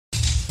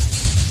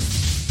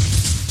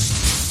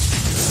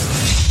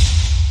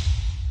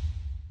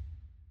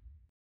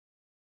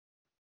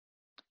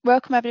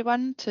Welcome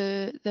everyone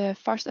to the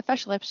first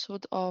official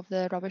episode of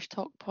the Rubbish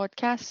Talk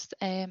podcast.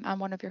 I'm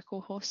one of your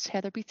co-hosts,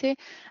 Heather Beattie,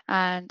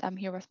 and I'm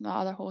here with my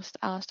other host,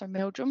 Alasdair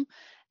Meldrum.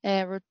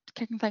 We're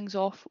kicking things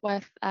off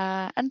with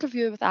an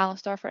interview with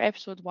Alasdair for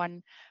episode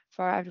 1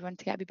 for everyone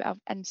to get a bit of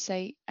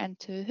insight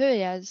into who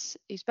he is,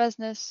 his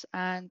business,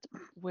 and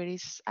where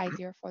his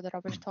idea for the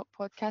Rubbish Talk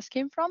podcast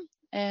came from.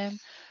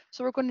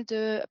 So we're going to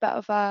do a bit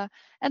of a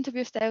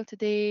interview style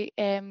today,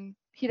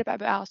 hear a bit about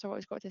Alasdair, what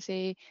he's got to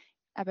say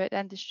about the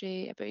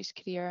industry, about his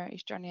career,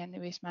 his journey into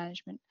waste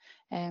management,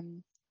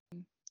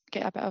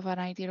 get a bit of an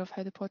idea of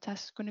how the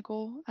podcast is going to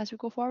go as we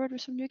go forward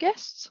with some new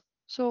guests.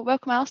 So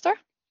welcome, Alasdair,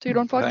 to your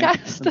own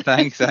podcast.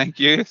 Thank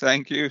you.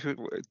 Thank you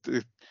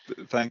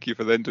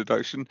for the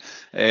introduction.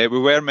 We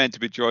were meant to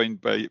be joined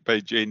by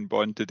Jane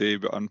Bond today,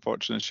 but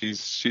unfortunately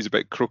she's a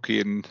bit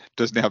croaky and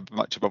doesn't have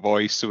much of a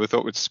voice, so we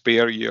thought we'd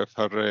spare you of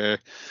her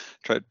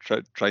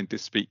trying to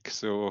speak.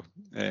 So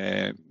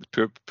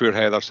poor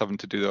Heather's having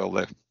to do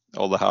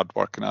all the hard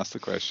work and ask the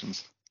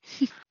questions.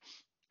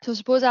 So I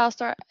suppose,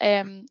 Alasdair,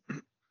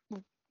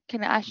 we'll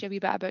kind of ask you a wee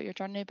bit about your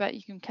journey, but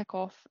you can kick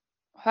off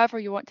however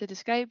you want to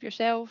describe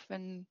yourself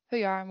and who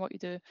you are and what you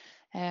do.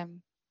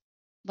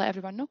 Let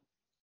everyone know.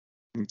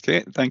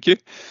 Okay, thank you.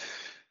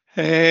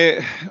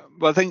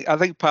 Well, I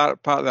think part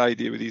of the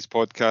idea with these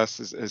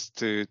podcasts is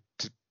to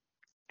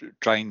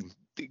try and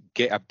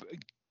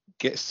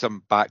get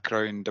some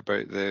background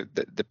about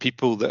the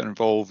people that are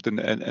involved in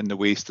the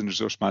waste and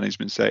resource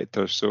management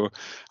sector. So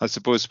I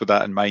suppose with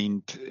that in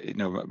mind,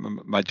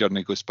 my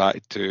journey goes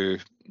back to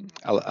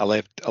I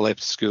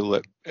left school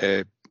at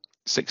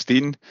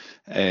 16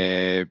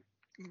 to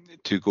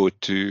go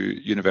to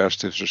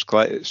University of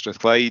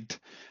Strathclyde.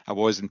 I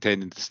was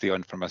intending to stay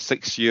on for my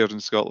 6th year in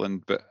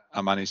Scotland, but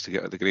I managed to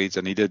get the grades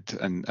I needed,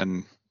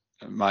 and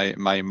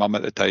my mum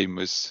at the time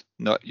was,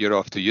 "Not, you're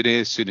off to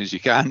uni as soon as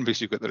you can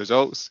because you've got the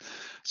results."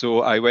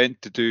 So I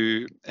went to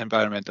do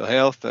environmental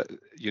health at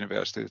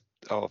University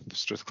of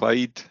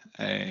Strathclyde.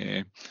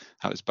 I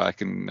was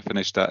back and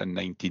finished that in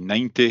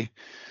 1990.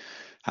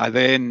 At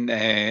the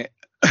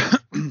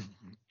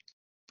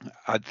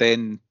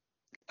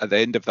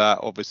end of that,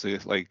 obviously,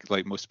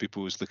 like most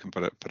people, was looking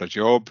for a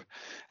job.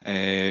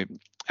 And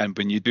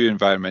when you do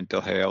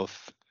environmental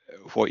health,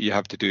 what you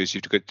have to do is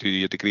you've got to do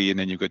your degree, and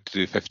then you've got to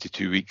do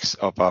 52 weeks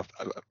of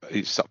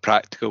it's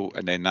practical,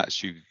 and then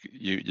that's you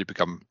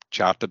become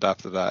chartered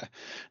after that.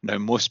 Now,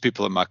 most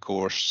people in my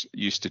course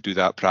used to do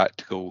that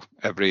practical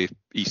every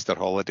Easter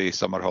holiday,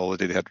 summer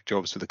holiday. They had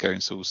jobs with the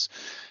councils.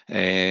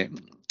 I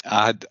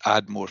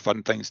had more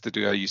fun things to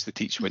do. I used to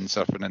teach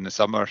windsurfing in the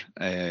summer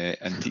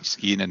and teach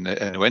skiing in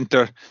the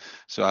winter.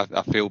 So I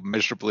failed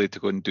miserably to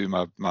go and do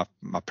my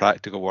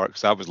practical work.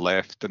 So I was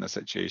left in a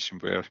situation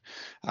where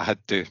I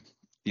had to,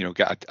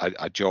 get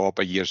a job,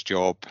 a year's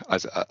job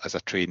as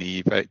a trainee,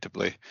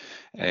 effectively.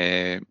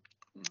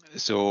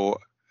 So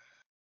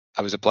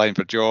I was applying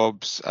for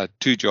jobs. I had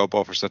 2 job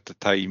offers at the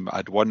time. I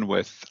had one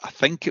with, I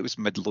think it was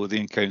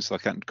Mid-Lothian Council. I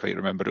can't quite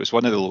remember. It was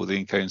one of the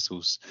Lothian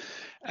councils.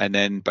 And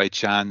then by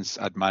chance,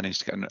 I'd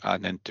managed to get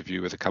an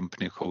interview with a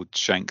company called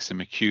Shanks and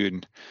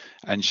McEwen.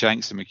 And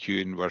Shanks and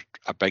McEwen were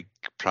a big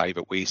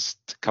private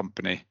waste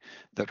company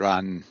that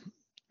ran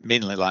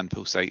mainly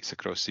landfill sites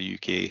across the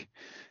UK.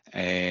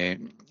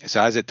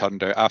 So as it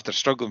turned out, after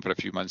struggling for a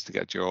few months to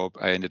get a job,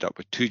 I ended up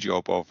with 2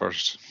 job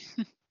offers.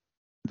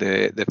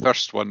 The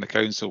first one, the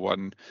council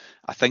one,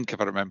 I think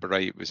if I remember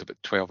right, it was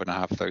about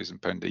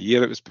 £12,500 a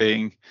year it was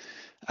paying,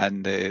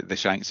 and the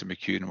Shanks and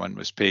McEwen one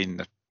was paying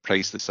the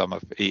priceless sum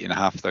of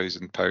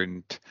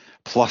 £8,500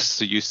 plus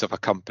the use of a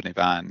company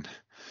van.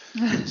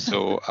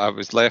 So I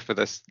was left with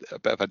a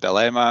bit of a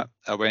dilemma.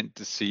 I went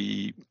to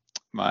see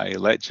my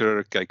lecturer,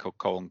 a guy called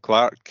Colin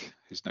Clark,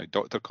 who's now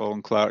Dr.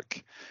 Colin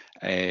Clark,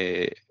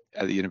 at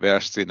the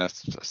university, and I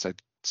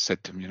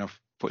said to him,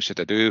 what should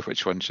I do?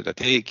 Which one should I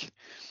take?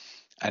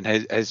 And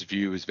his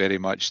view was very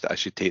much that I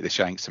should take the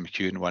Shanks and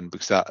McEwen one,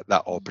 because that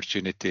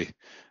opportunity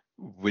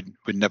would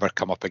never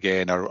come up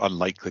again, or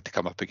unlikely to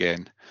come up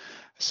again.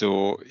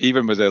 So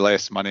even with the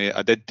less money,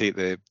 I did take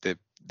the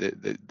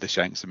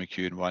Shanks and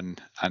McEwen one,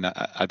 and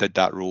I did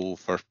that role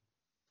for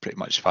pretty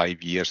much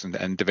 5 years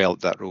and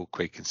developed that role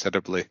quite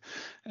considerably.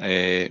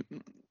 And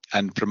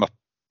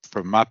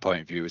from my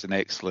point of view, it was an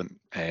excellent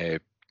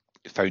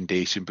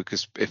foundation,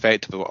 because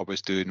effectively what I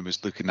was doing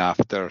was looking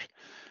after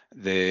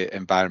the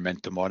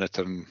environmental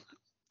monitoring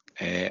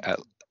at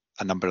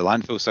a number of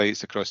landfill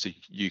sites across the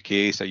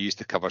UK. So I used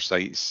to cover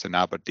sites in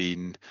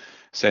Aberdeen,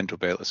 Central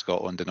Belt of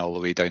Scotland, and all the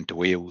way down to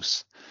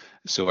Wales.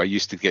 So I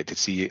used to get to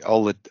see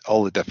all the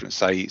different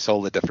sites,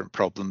 all the different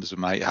problems we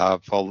might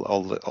have,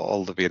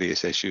 all the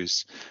various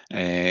issues.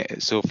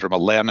 So from a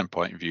learning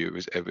point of view,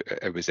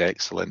 it was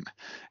excellent,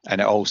 and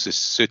it also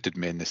suited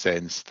me in the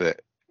sense that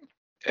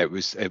it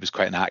was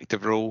quite an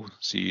active role.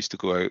 So you used to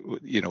go out,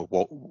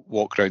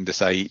 walk around the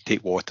site,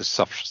 take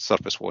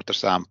surface water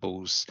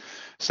samples,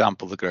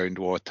 sample the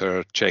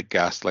groundwater, check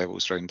gas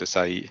levels around the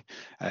site,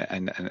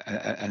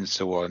 and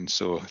so on.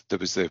 So there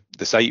was the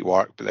site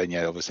work, but then you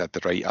obviously had to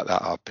write that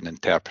up and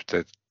interpret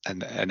it,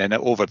 and then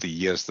over the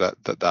years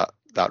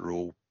that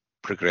role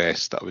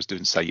progressed, that I was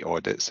doing site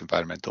audits,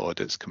 environmental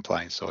audits,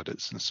 compliance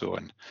audits, and so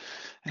on.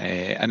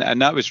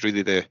 And that was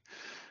really the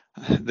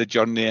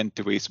journey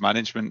into waste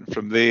management.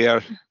 From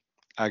there,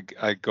 I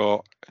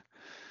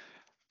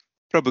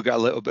probably got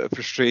a little bit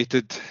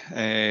frustrated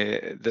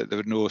that there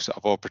were no sort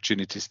of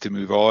opportunities to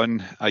move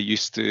on. I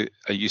used to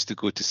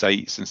go to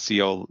sites and see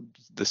all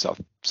the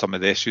some of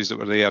the issues that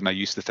were there, and I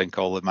used to think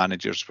all the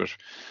managers were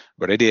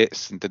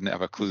idiots and didn't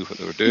have a clue what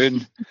they were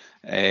doing.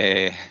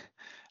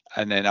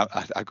 And then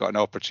I got an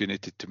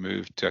opportunity to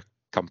move to a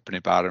company,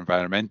 Bar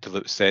Environmental,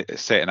 that was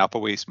setting up a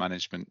waste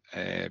management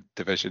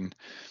division,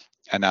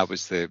 and I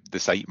was the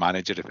site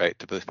manager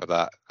effectively for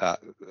that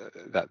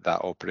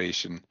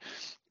operation.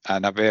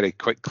 And I very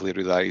quickly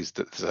realised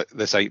that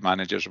the site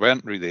managers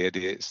weren't really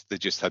idiots. They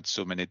just had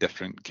so many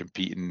different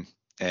competing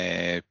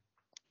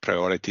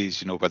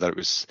priorities, whether it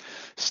was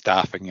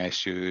staffing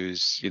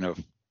issues,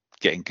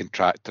 getting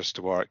contractors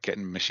to work,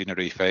 getting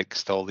machinery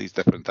fixed, all these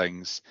different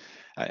things.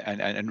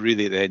 And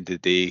really at the end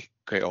of the day,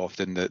 quite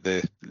often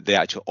the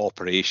actual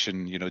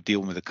operation,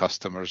 dealing with the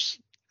customers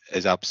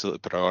is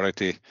absolute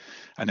priority.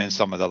 And then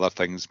some of the other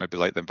things, maybe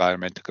like the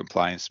environmental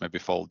compliance, maybe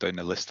fall down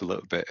the list a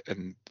little bit.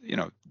 And,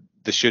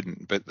 they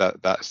shouldn't, but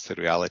that's the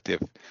reality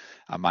of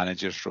a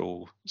manager's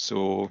role.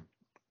 So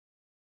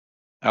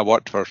I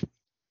worked for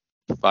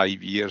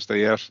 5 years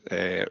there,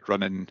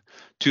 running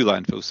 2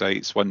 landfill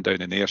sites, one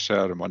down in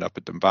Ayrshire and one up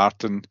at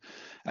Dumbarton.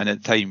 And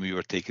at the time we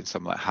were taking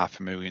something like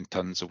 500,000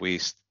 tonnes of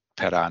waste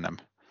per annum.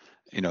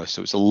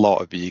 So it's a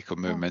lot of vehicle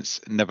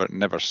movements.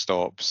 Never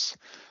stops.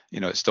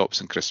 It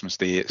stops on Christmas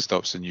Day, it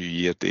stops on New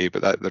Year Day,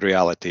 but the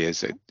reality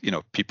is that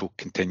people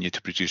continue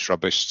to produce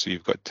rubbish, so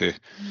you've got to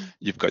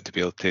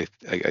be able to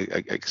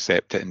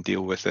accept it and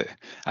deal with it.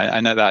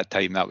 And at that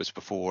time, that was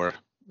before.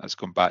 That's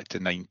gone back to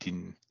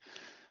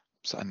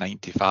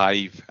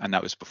 1995, and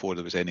that was before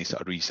there was any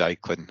sort of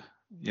recycling.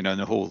 And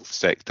the whole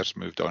sector's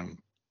moved on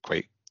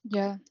quite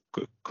a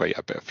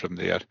bit from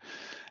there.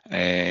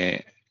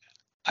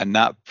 And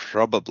that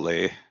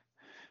probably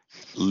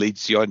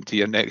leads you on to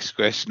your next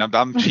question.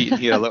 I'm cheating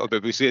here a little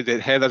bit, but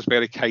Heather's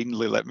very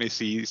kindly let me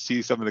see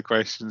some of the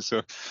questions,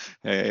 so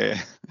I'm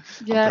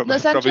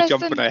probably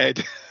jumping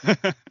ahead.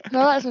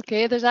 No, that's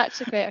okay. There's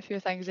actually quite a few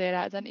things there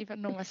I didn't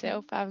even know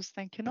myself. I was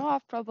thinking,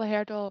 I've probably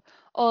heard all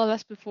of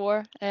this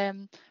before,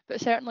 but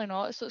certainly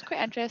not. So it's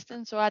quite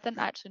interesting. So I didn't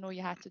actually know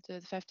you had to do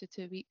the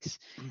 52 weeks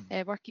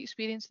work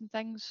experience and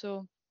things.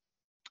 So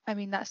I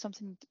mean, that's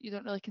something you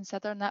don't really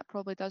consider, and that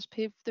probably does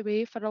pave the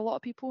way for a lot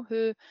of people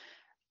who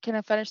kind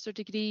of finish their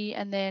degree,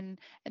 and then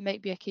it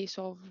might be a case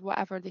of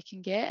whatever they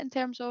can get in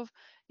terms of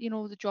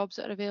the jobs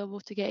that are available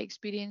to get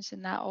experience,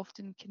 and that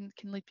often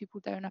can lead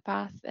people down a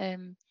path.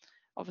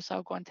 Obviously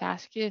I'll go on to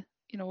ask you,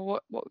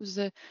 what was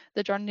the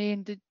journey,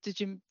 and did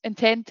you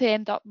intend to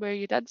end up where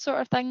you did,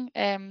 sort of thing.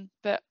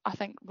 But I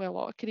think with a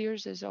lot of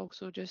careers is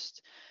also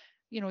just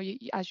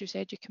as you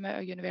said, you come out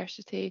of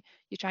university,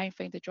 you try and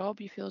find a job,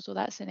 you feel as though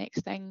that's the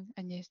next thing,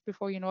 and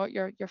before you know it,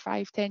 you're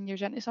 5-10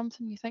 years into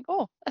something, you think,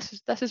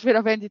 this is where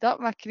I've ended up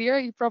my career.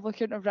 You probably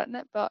couldn't have written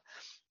it, but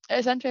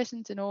it's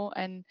interesting to know.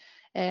 And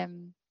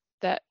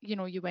that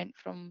you went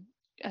from,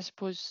 I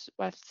suppose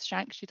with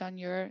Shanks, you done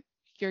your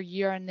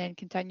year and then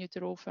continued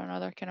to roll for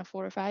another kind of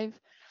 4 or 5.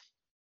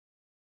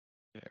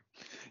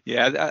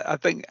 Yeah, I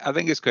think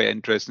it's quite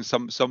interesting.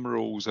 Some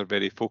roles are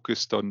very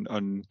focused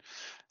on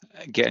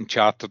getting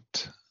chartered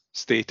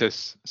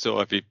status. So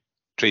if you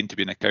train to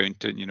be an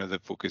accountant, the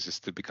focus is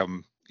to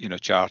become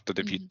chartered.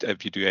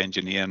 If you do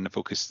engineering, the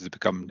focus is to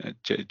become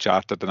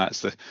chartered, and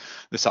that's the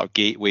sort of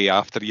gateway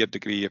after your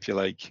degree, if you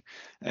like.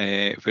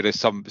 Whereas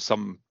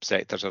some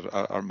sectors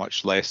are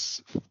much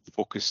less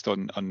focused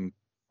on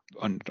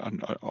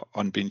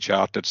being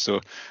chartered.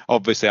 So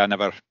obviously I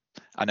never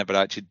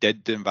actually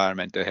did the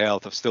environmental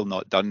health. I've still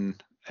not done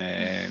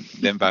the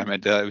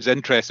environmental. It was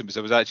interesting because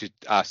I was actually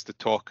asked to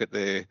talk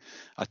I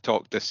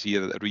talked this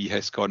year at the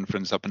REHIS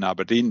conference up in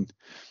Aberdeen,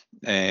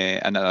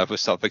 and I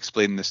was sort of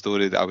explaining the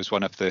story that I was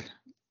one of the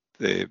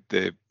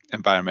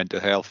environmental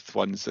health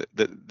ones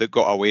that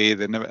got away.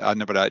 I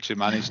never actually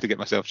managed to get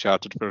myself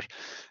chartered for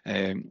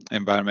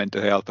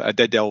environmental health. But I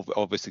did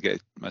obviously get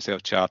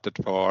myself chartered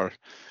for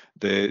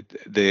the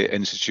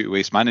Institute of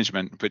Waste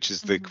Management, which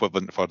is the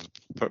equivalent for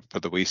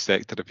the waste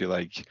sector, if you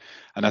like.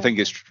 And I think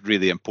it's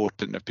really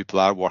important if people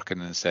are working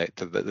in the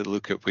sector that they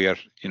look at where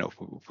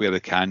they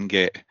can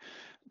get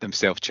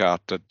themselves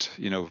chartered,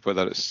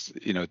 whether it's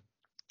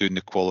doing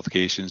the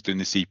qualifications, doing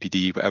the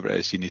CPD, whatever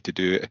it is you need to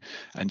do it,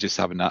 and just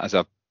having that as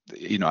a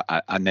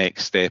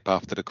next step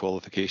after the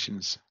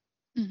qualifications.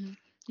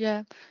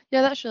 Yeah,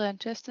 that's really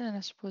interesting. And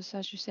I suppose,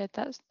 as you said,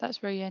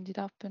 that's where you ended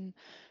up, and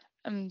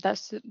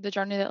that's the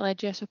journey that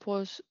led you, I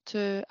suppose,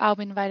 to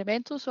Albion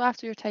Environmental. So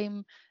after your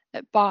time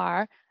at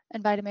Bar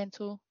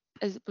Environmental,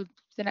 would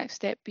the next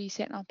step be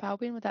setting up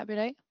Albion? Would that be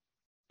right?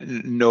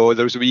 No,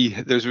 there's a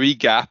wee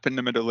gap in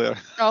the middle there.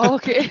 Oh,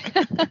 okay.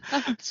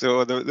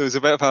 So there was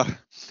a bit of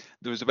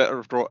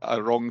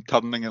a wrong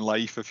turning in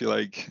life, if you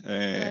like.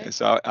 Right.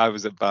 So I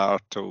was at Bar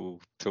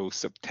till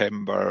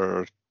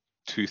September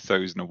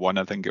 2001,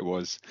 I think it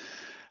was.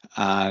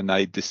 and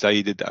I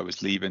decided I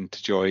was leaving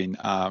to join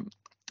a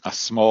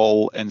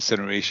small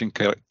incineration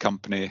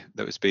company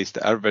that was based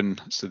at Irvine.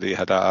 So they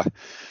had a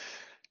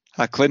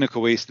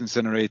clinical waste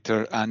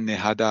incinerator, and they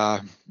had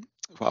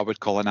what I would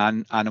call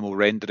an animal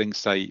rendering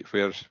site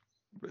where,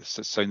 it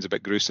sounds a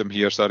bit gruesome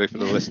here, sorry for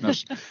the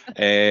listeners,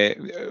 where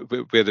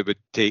they would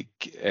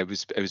take, it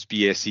was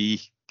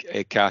BSE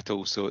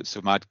cattle, so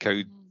mad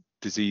cow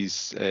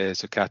disease,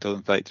 so cattle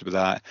infected with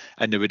that,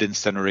 and they would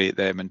incinerate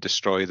them and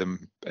destroy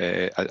them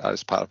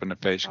as part of an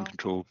infection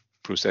control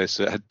process.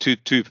 So it had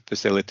two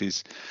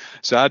facilities.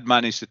 So I'd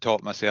managed to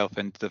talk myself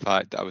into the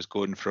fact that I was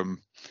going from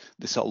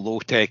the sort of low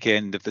tech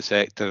end of the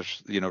sector,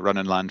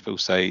 running landfill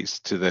sites,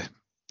 to the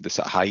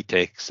sort of high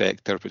tech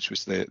sector, which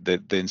was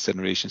the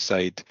incineration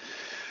side.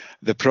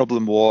 The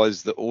problem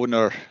was the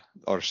owner,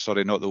 or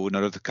sorry, not the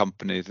owner of the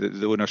company,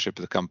 the ownership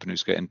of the company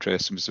was getting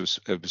interested.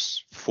 It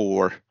was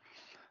four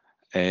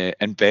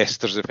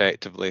investors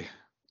effectively.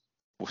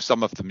 Well,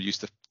 some of them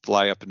used to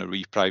fly up in their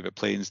wee private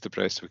planes to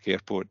Prestwick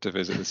Airport to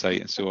visit the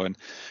site and so on.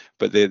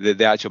 But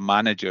the actual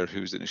manager,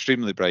 who was an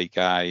extremely bright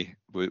guy,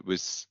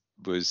 was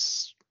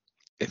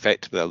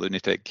effectively a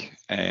lunatic,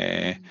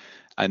 and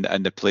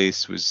the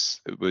place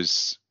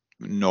was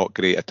not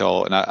great at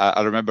all. And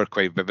I remember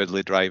quite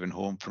vividly driving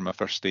home from my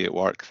first day at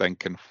work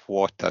thinking,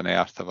 what on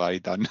earth have I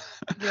done?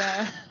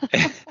 Yeah.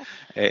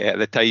 At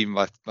the time,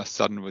 my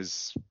son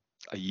was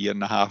a year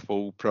and a half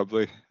old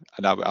probably,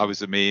 and I was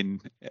the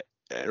main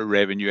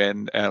revenue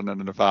earner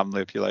in the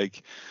family, if you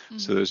like.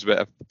 So there's a bit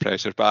of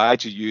pressure.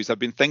 But I'd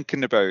been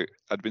thinking about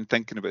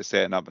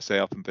setting up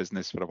myself in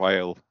business for a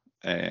while,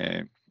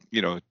 doing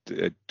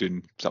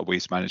sort of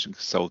waste management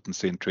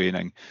consultancy and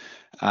training,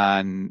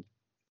 and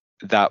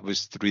that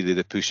was really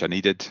the push I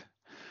needed.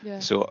 Yeah.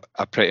 So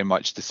I pretty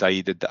much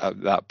decided that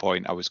at that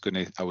point I was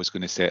going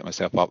to set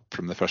myself up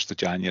from the 1st of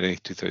January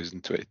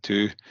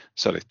 2002.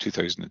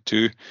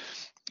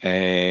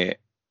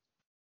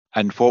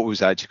 And what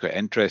was actually quite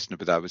interesting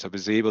about that was I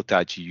was able to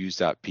actually use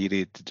that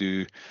period to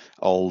do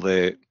all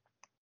the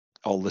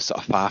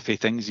sort of faffy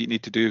things you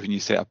need to do when you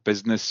set up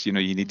business. You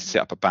need to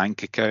set up a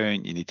bank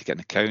account, you need to get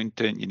an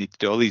accountant, you need to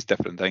do all these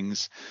different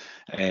things.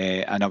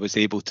 And I was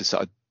able to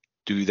sort of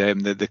do them.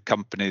 The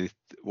company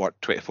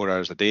worked 24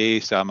 hours a day,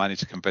 so I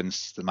managed to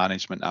convince the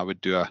management I would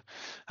do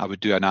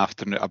an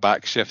afternoon, a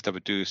back shift. I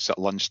would do sort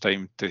of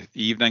lunchtime to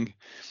evening,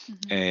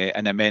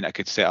 and it meant I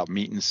could set up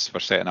meetings for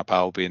setting up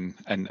Albion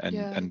and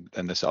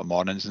the sort of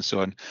mornings and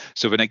so on.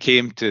 So when it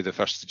came to the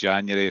 1st of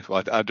January,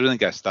 well, I don't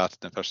think I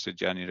started on the 1st of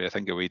January. I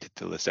think I waited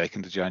till the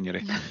 2nd of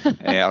January, or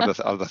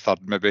the 3rd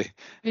maybe.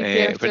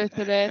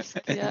 The rest,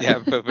 yeah,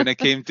 but when it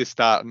came to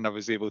starting, I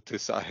was able to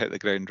sort of hit the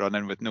ground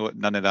running with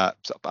none of that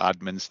sort of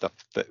admin stuff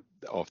that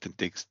often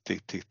takes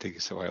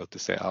a while to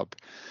set up.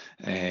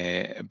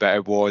 But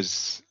it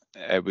was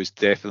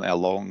definitely a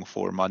long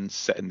 4 months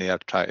sitting there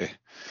trying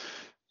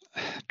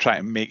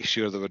to make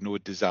sure there were no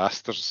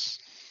disasters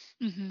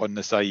on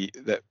the site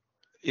that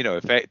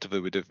effectively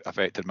would have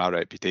affected my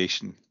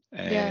reputation.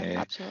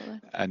 Absolutely.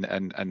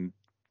 And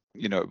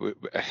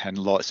in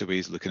lots of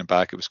ways, looking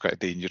back, it was quite a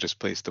dangerous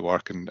place to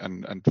work, and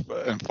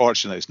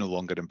unfortunately it's no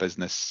longer in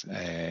business,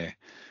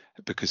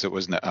 because it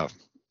wasn't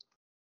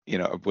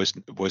it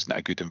wasn't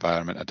a good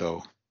environment at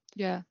all.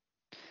 Yeah,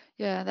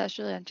 that's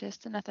really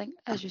interesting. I think,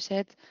 as you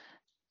said,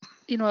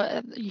 you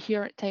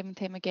hear it time and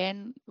time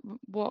again.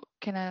 What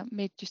kind of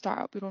made you start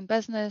up your own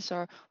business,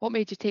 or what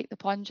made you take the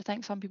plunge? I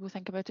think some people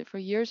think about it for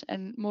years,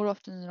 and more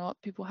often than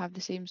not, people have the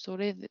same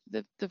story.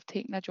 They've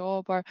taken a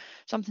job, or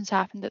something's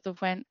happened that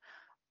they've went,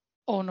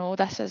 oh no,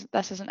 this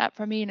isn't it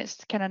for me, and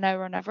it's kind of now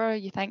or never.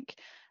 You think,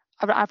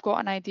 I've got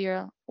an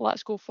idea,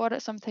 let's go for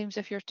it. Sometimes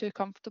if you're too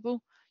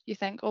comfortable, you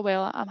think, oh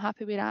well, I'm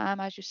happy where I am.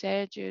 As you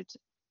said, your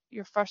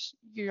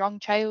young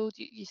child,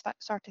 you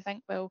start to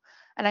think, well,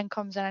 an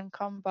income's an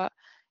income. But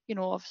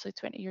obviously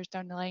 20 years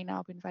down the line,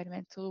 Albion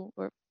Environmental,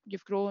 where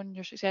you've grown,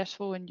 you're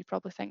successful, and you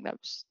probably think that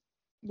was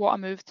what a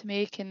move to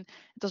make. And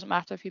it doesn't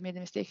matter if you made a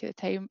mistake at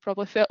the time. It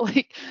probably felt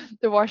like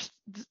the worst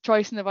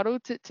choice in the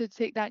world to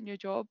take that new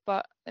job,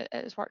 but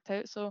it's worked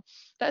out. So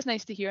that's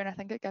nice to hear, and I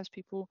think it gives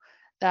people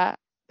that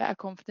bit of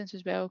confidence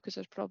as well, because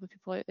there's probably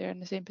people out there in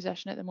the same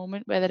position at the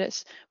moment, whether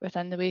it's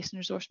within the waste and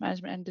resource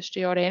management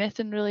industry or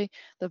anything really.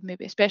 They've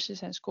maybe, especially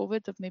since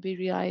COVID, they've maybe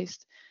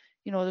realised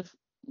they've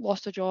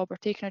lost a job or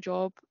taken a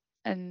job,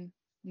 and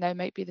now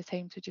might be the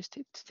time to just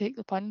to take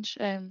the plunge,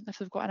 if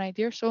they've got an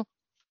idea. So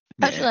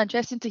that's really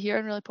interesting to hear,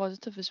 and really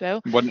positive as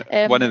well. One of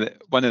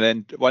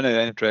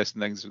the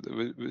interesting things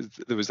was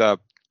there was a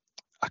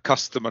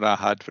customer I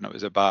had when it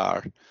was a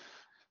bar,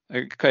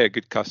 quite a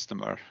good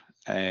customer.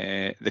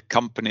 The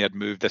company had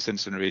moved, this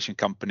incineration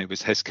company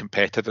was his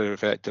competitor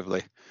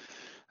effectively.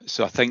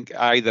 So I think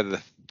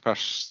either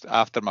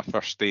after my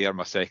first day or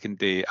my second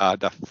day, I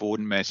had a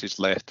phone message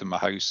left on my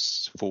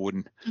house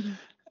phone,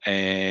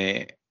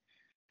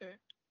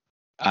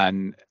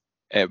 and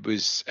it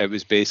was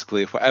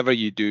basically, whatever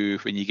you do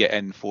when you get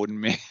in, phone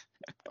me.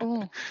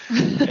 Oh,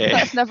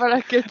 that's never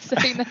a good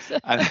sign, is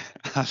it?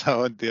 I thought,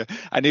 oh dear.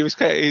 And he was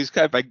quite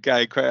a big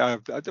guy, I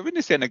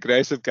wouldn't say an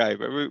aggressive guy,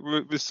 but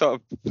we was sort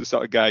of the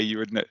sort of guy you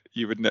wouldn't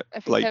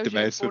If he like to tells you to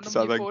mess phone with, him,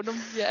 sort you of thing. phone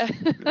him.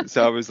 Yeah.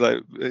 So I was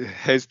like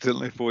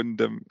hesitantly phoned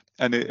him,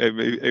 and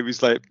it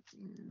was like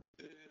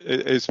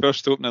his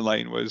first opening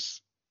line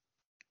was,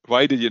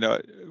 why did you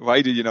not,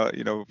 what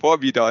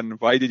have you done?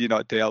 Why did you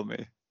not tell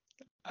me?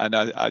 And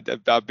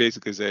I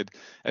basically said,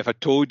 if I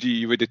told you,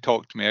 you would have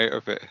talked me out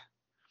of it.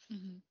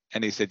 Mm-hmm.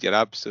 And he said, you're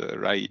absolutely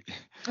right.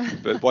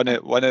 But one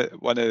of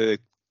the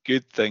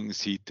good things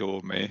he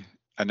told me,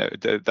 and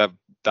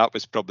that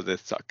was probably the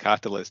sort of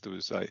catalyst. It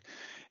was like,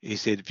 he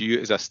said, view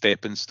it as a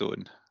stepping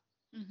stone.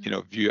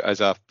 Mm-hmm. View it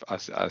as a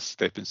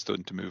stepping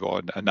stone to move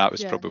on. And that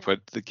was Yeah. probably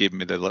what they gave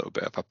me the little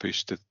bit of a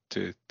push to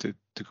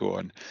go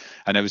on.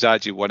 And it was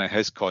actually one of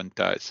his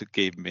contacts that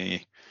gave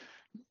me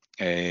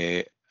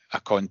a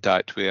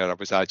contact where I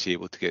was actually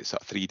able to get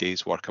sort of 3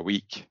 days work a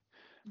week,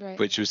 Right.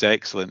 which was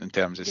excellent in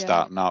terms of Yeah.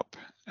 starting up.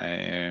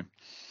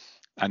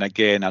 And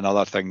again,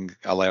 another thing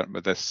I learned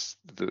with this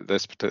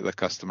particular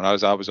customer, I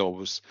was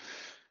always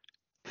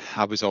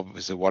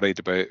worried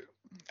about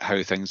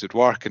how things would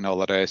work and all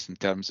the rest in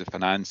terms of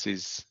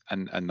finances,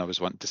 and I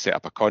was wanting to set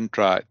up a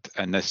contract.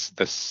 And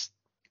this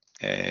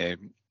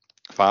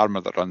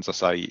farmer that runs a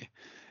site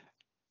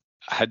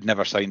had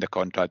never signed a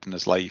contract in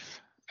his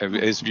life.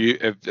 His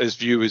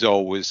view was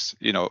always,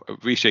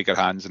 if we shake our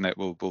hands in it,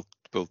 we'll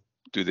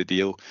do the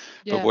deal.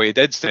 Yeah. But what he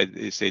did say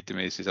to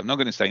me, he says, I'm not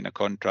going to sign a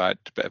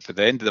contract, but if at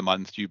the end of the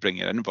month you bring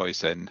your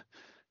invoice in,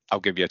 I'll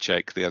give you a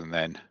check there and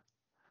then.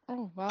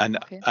 Oh wow. And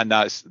Okay. and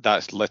that's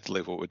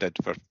literally what we did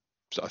for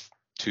sort of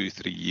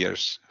 2-3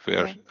 years,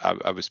 where Yeah.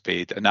 I was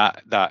paid, and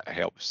that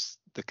helps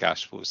the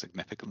cash flow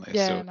significantly.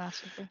 Yeah, So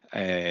massively.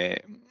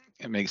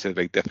 it makes a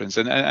big difference,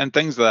 and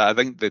things that I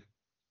think the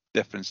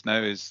difference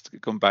now is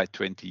going back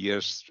 20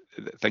 years,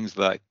 things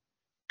that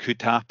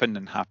could happen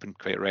and happen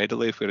quite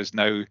readily, whereas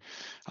now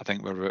I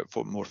think we're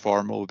more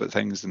formal about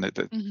things, and that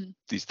Mm-hmm.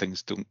 these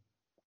things don't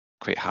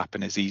quite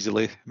happen as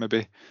easily,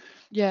 maybe.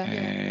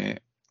 Yeah.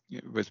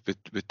 With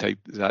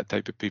that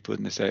type of people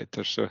in the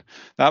sector. So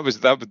that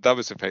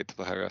was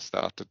effectively how I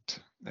started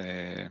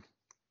at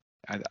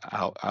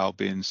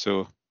Albion.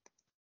 So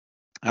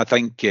I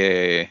think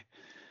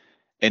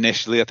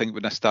initially, I think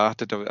when I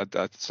started,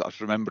 I sort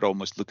of remember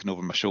almost looking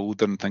over my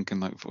shoulder and thinking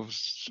like,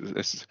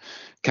 this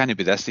can't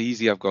be this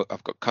easy. I've got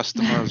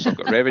customers, I've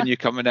got revenue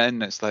coming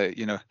in. It's like,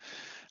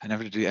 and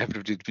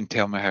everybody'd been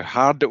telling me how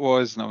hard it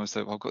was, and I was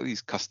like, well, I've got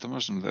these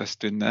customers and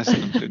doing this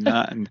and I'm doing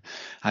that,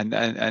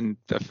 and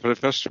for the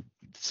first,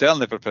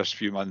 certainly for the first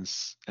few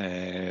months,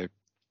 I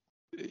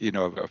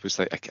was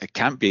like, it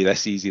can't be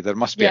this easy. There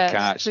must be a Yeah, it's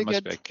catch. too There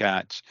must good. be a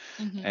catch.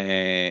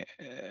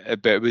 Mm-hmm.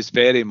 But it was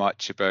very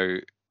much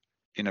about,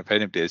 if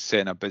anybody is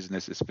setting a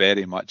business, it's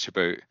very much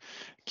about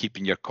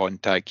keeping your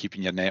contact,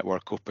 keeping your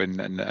network open,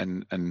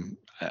 and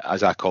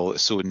as I call it,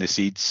 sowing the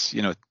seeds.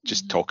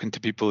 Just Mm-hmm. talking to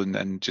people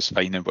and just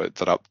finding what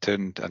they're up to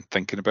and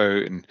thinking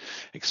about and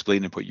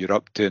explaining what you're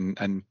up to,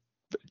 and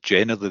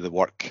generally the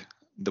work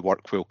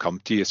will come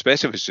to you,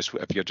 especially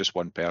if you're just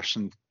one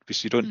person,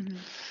 because Mm-hmm.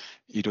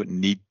 you don't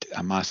need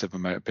a massive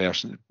amount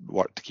of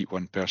work to keep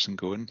one person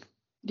going.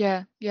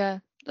 Yeah,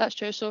 that's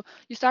true. So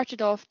you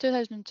started off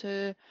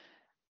 2002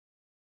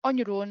 on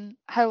your own.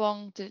 How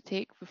long did it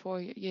take before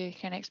you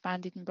kind of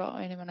expanded and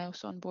brought anyone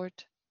else on board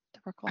to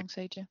work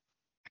alongside you?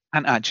 I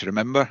can't actually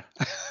remember.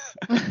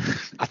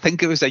 I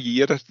think it was a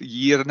year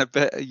and a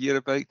bit, a year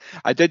about.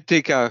 I did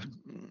take a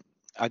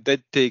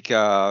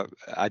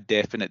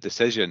definite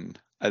decision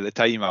at the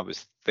time. I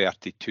was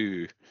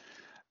 32,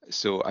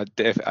 so I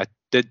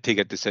did take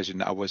a decision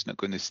that I wasn't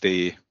going to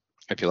stay,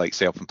 if you like,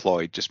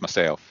 self-employed, just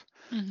myself.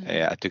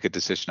 Mm-hmm. I took a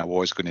decision I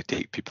was going to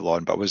take people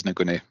on, but I wasn't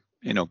going to,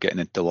 getting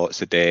into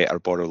lots of debt or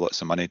borrow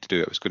lots of money to do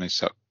it. I was going to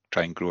sort of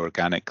try and grow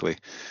organically.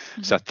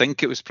 Mm-hmm. So I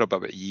think it was probably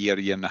about a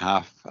year and a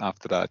half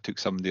after that I took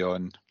somebody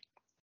on,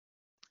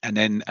 and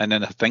then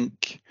I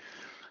think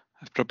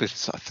probably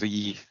sort of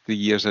 3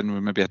 years in, we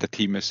maybe had a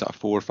team of sort of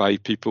 4 or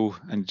 5 people,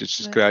 and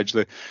just Right.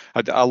 gradually,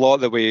 a lot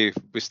of the way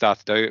we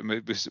started out, and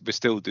we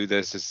still do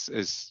this,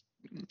 is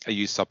I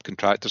use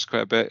subcontractors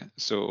quite a bit.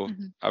 So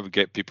Mm-hmm. I would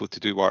get people to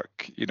do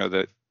work,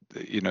 that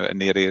in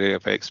their area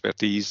of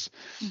expertise,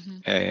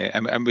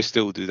 Mm-hmm. and we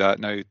still do that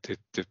now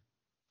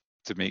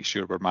to make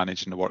sure we're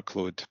managing the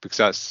workload,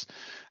 because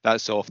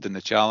that's often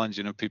the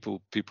challenge.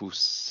 People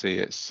say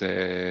it's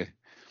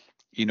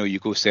you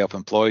go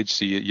self-employed,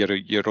 so you're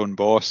your own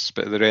boss,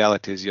 but the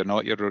reality is you're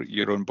not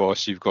your own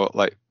boss. You've got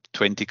like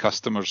 20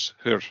 customers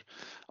who are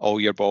all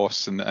your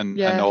boss, and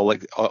Yeah.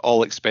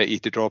 all expect you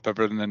to drop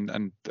everything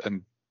and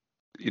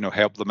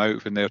help them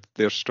out when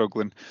they're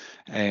struggling.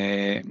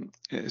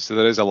 So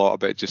there is a lot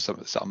about just sort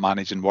of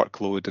managing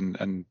workload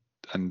and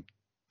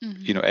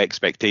Mm-hmm.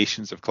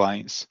 expectations of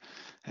clients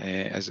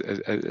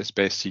as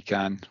best you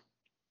can.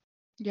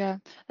 Yeah,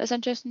 that's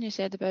interesting you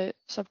said about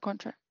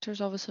subcontractors.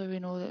 Obviously, we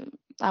know that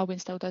Albion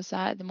still does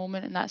that at the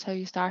moment, and that's how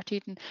you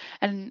started.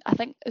 And I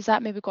think is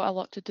that maybe got a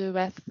lot to do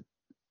with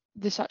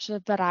the such a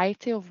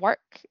variety of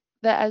work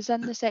that is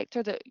in the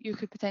sector that you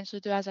could potentially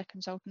do as a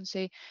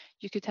consultancy?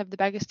 You could have the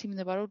biggest team in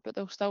the world, but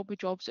there'll still be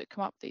jobs that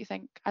come up that you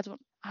think, I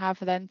don't have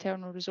the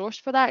internal resource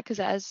for that,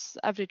 because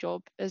every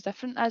job is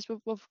different, as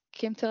we've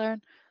came to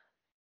learn.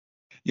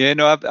 Yeah,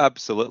 no,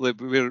 absolutely.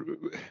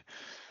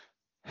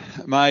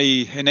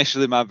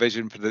 Initially my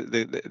vision for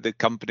the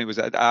company was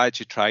that I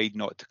actually tried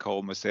not to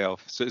call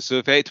myself. So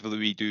effectively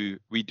we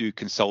do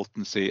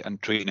consultancy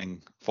and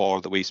training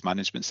for the waste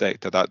management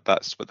sector.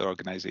 That's what the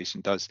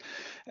organisation does.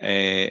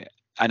 And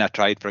I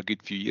tried for a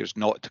good few years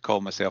not to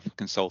call myself a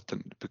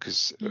consultant,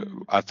 because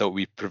I thought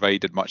we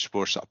provided much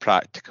more sort of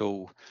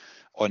practical,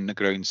 on the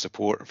ground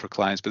support for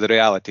clients. But the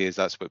reality is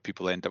that's what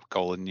people end up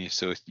calling you.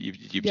 So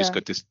you've just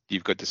got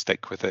to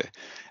stick with it.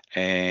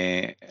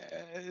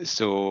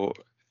 So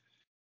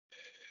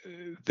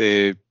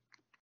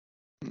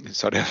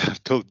sorry,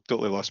 I've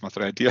totally lost my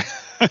thread here.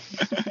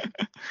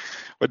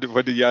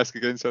 What did you ask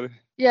again? Sorry.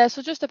 Yeah,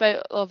 so just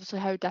about obviously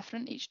how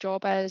different each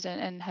job is,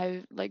 and how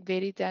like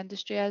varied the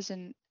industry is,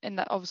 and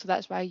that obviously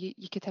that's why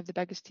you could have the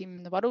biggest team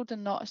in the world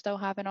and not still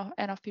have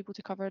enough people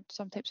to cover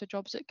some types of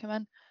jobs that come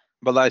in.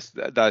 Well,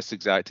 that's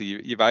exactly.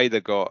 You've either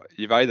got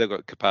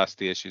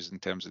capacity issues in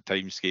terms of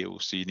time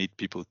scales, so you need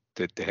people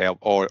to help,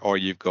 or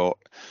you've got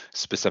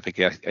specific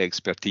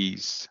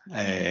expertise.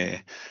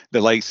 The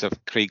likes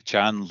of Craig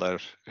Chandler,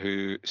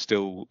 who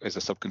still is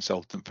a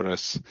sub-consultant for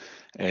us,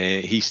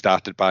 he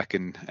started back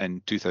in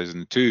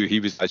 2002. He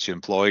was actually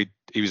employed.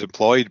 He was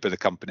employed by the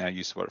company I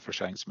used to work for,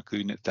 Shanks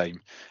McLean at the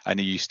time, and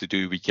he used to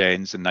do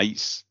weekends and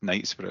nights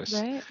for us.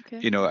 Right. Okay.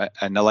 You know,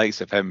 and the likes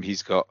of him,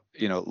 he's got,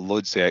 you know,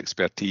 loads of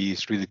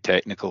expertise, really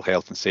technical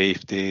health and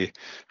safety,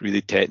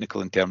 really technical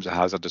in terms of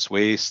hazardous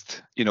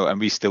waste, you know, and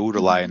we still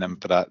rely on him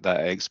for that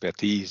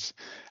expertise.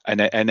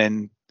 And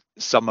then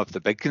some of the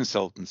big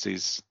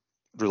consultancies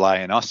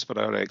rely on us for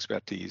our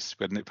expertise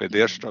when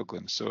they're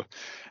struggling. So,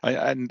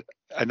 and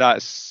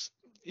that's,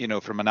 you know,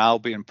 from an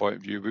Albion point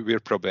of view, we're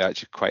probably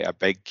actually quite a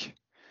big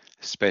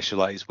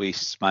specialised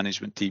waste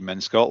management team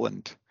in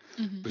Scotland.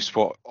 Which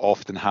what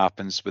often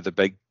happens with the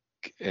big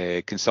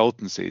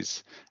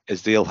consultancies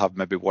is they'll have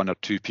maybe one or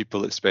two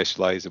people that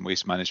specialise in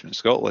waste management in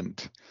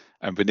Scotland,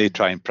 and when they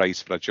try and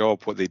price for a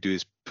job, what they do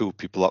is pull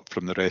people up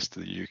from the rest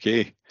of the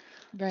UK.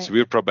 Right. So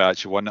we're probably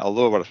actually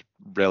although we're a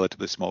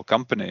relatively small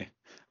company,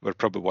 we're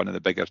probably one of the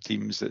bigger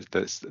teams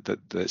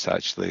that's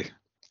actually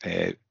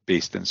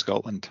based in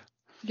Scotland.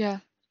 Yeah.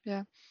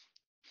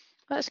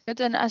 That's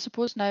good. And I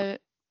suppose now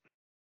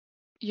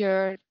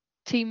your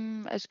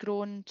team has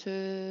grown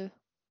to,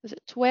 is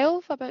it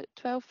 12? About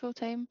 12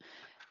 full-time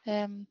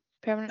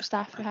permanent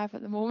staff we have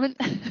at the moment.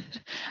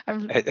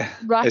 I'm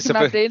racking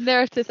my brain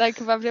there to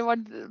think of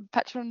everyone,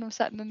 picturing them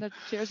sitting in their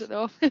chairs at the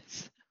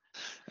office.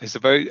 It's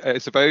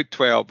about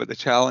 12, but the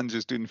challenge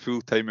is doing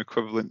full-time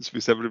equivalents,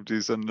 because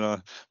everybody's on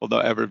well,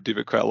 not everybody,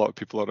 but quite a lot of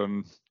people are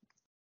on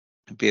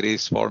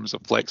various forms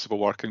of flexible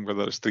working,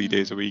 whether it's 3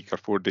 days a week or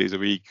 4 days a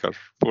week or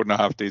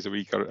 4.5 days a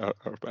week or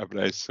whatever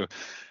it is. So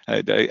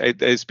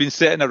it's been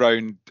sitting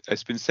around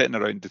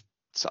the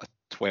sort of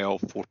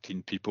 12,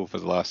 14 people for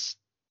the last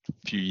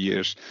few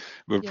years.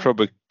 We're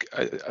probably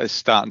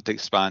starting to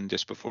expand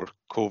just before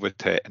COVID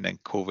hit, and then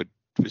COVID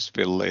was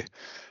fairly,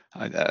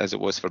 as it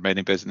was for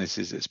many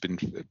businesses, it's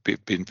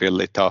been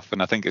fairly tough,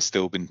 and I think it's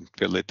still been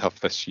fairly tough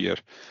this year.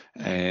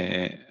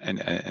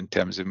 In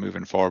terms of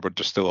moving forward,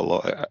 there's still a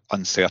lot of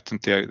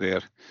uncertainty out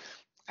there,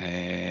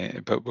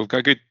 but we've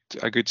got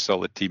a good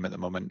solid team at the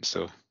moment.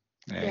 So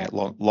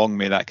long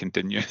may that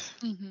continue.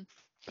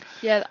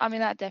 Yeah, I mean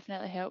that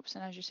definitely helps,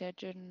 and as you said,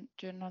 during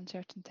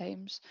uncertain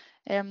times.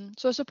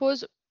 So I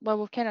suppose, well,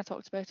 we've kind of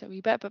talked about it a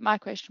wee bit, but my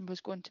question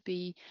was going to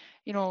be,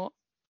 you know,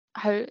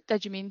 how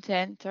did you mean to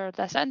enter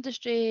this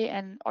industry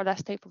or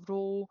this type of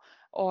role,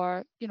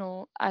 or, you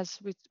know, as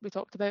we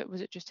talked about,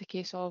 was it just a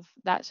case of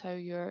that's how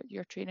your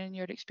training,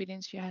 your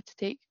experience you had to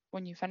take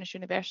when you finished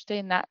university,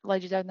 and that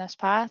led you down this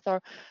path,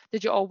 or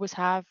did you always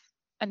have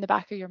in the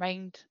back of your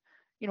mind,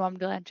 you know, I'm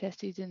really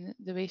interested in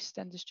the waste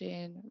industry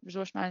and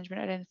resource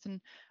management or anything,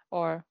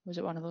 or was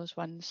it one of those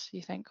ones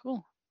you think,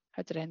 oh,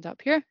 how did I end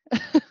up here?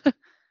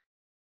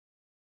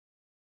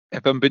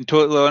 If I'm being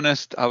totally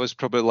honest, I was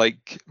probably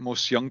like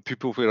most young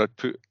people, where I'd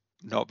put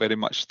not very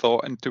much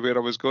thought into where I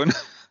was going.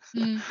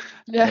 And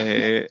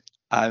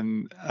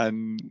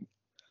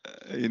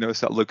you know,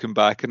 sort of looking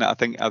back, and I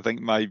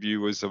think my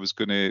view was I was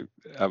going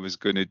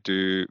to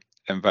do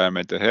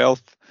environmental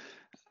health,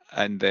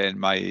 and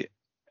then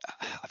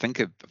I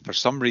think for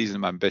some reason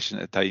my ambition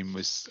at the time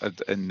was,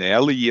 in the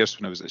early years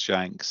when I was at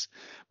Shanks,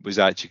 was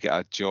actually get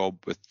a job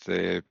with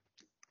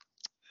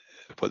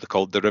what they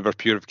called the river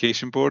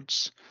purification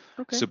boards.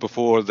 Okay. So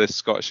before the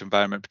Scottish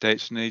Environment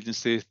Protection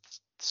Agency,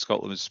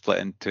 Scotland was split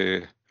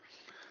into,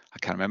 I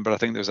can't remember, I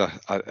think there was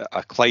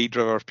a Clyde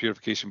River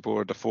Purification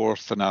Board, a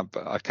Forth, and I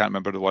can't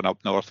remember the one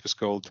up north was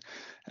called.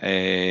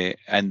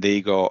 And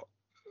they got,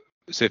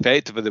 so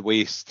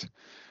effectively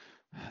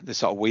the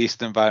sort of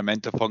waste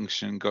environmental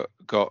function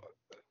got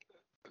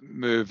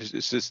moved.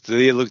 It's just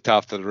they looked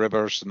after the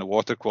rivers and the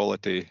water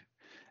quality,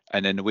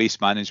 and then the waste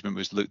management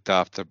was looked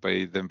after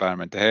by the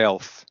environmental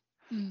health.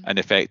 And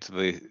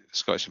effectively,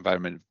 Scottish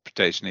Environment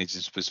Protection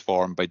Agency was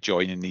formed by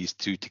joining these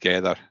two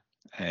together.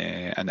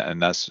 And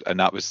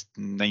that was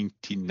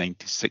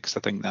 1996, I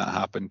think that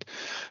happened.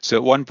 So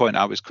at one point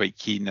I was quite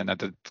keen, and I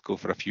did go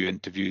for a few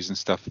interviews and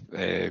stuff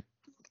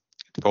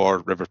for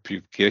river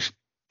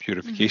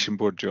purification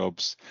board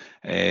jobs,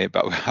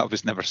 but I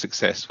was never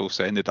successful,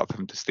 so I ended up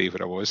having to stay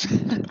where I was.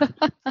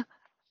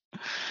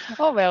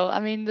 Oh well, I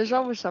mean, there's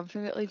always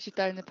something that leads you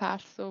down the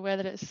path. So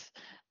whether it's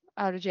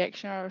a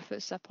rejection or if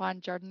it's a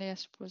planned journey, I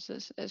suppose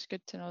it's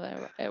good to know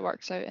that it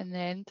works out in the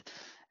end.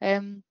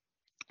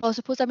 Well, I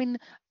suppose, I mean,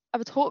 I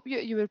would hope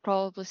you would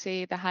probably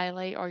say the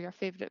highlight or your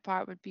favourite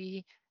part would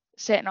be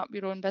setting up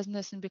your own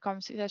business and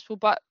becoming successful.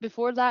 But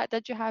before that,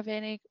 did you have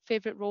any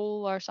favourite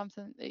role or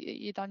something that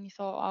you done you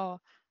thought, oh,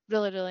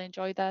 really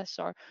enjoyed this,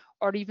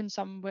 or even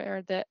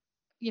somewhere that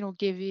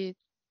gave you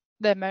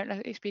the amount of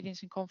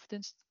experience and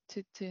confidence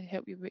to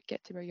help you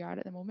get to where you are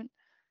at the moment?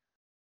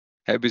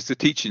 It was the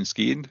teaching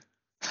skiing.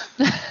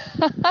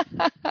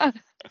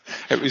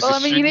 It was Well, a I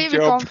mean, you need student to be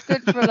job.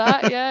 confident for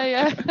that.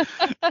 Yeah.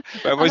 But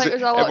I think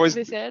there's a lot to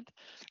be said.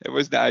 it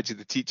wasn't actually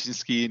the teaching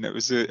skiing. It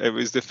was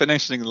the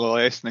finishing the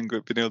lesson and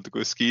being able to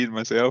go skiing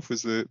myself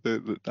was the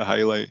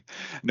highlight.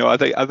 No, I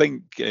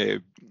think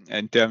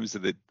in terms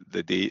of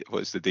the day,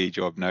 what's the day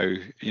job now?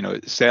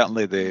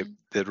 Certainly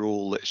the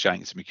role at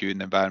Shanks McEwen,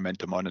 the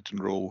environmental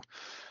monitoring role,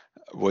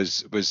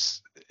 was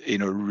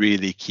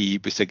really key,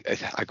 because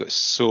I got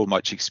so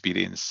much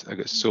experience. I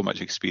got so much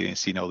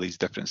experience seeing all these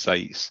different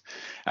sites,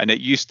 and it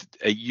used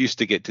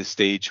to get to the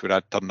stage where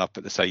I'd turn up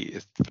at the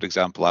site, for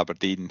example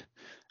Aberdeen,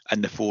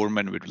 and the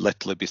foreman would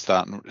literally be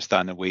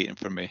standing waiting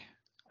for me,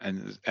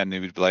 and they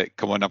would be like,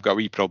 "Come on, I've got a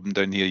wee problem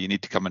down here. You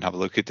need to come and have a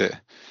look at it."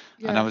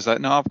 Yeah. And I was like,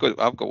 "No, I've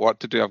got work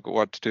to do. I've got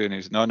work to do." And he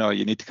was, "No,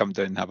 you need to come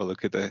down and have a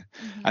look at it."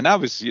 And I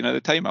was, at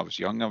the time I was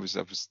young. I was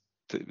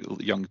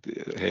young,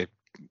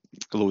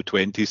 low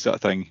 20s sort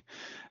of thing.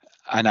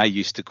 And I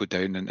used to go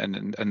down,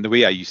 and the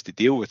way I used to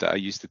deal with it, I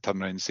used to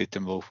turn around and say to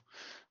him, "Well,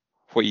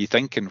 what are you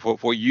thinking?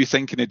 What are you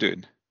thinking of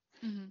doing?"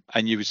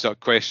 And you would sort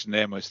of question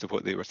them as to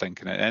what they were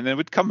thinking. And it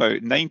would come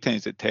out 9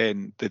 times out of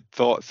 10, they'd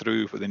thought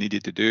through what they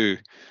needed to do,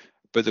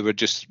 but they were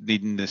just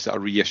needing this sort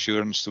of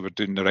reassurance they were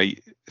doing the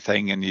right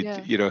thing. And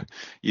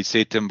you'd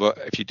say to them, "But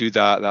if you do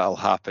that, that'll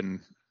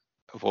happen.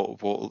 What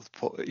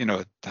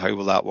how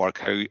will that work?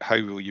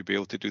 How will you be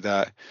able to do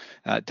that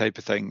type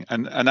of thing?"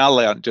 And I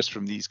learned just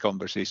from these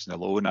conversations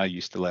alone. I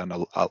used to learn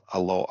a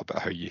lot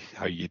about how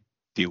you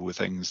deal with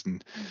things,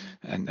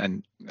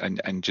 and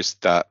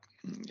just that,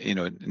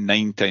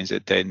 9 times out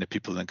of 10 the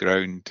people on the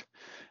ground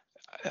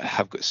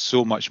have got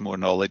so much more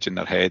knowledge in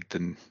their head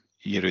than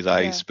you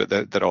realise, but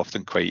they're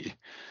often quite,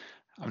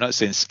 I'm not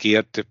saying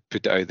scared to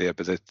put it out there,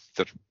 but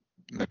they're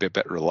maybe a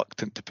bit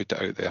reluctant to put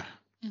it out there.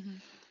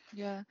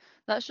 Yeah,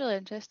 that's really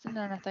interesting,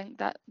 and I think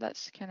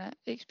that's kind of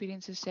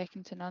experience is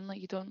second to none.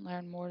 Like, you don't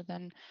learn more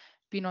than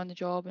being on the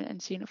job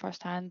and seeing it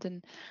firsthand.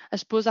 And I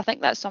suppose I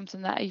think that's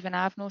something that even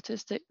I've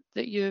noticed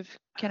that you've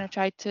kind of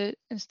tried to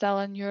instill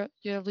in your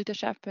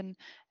leadership, and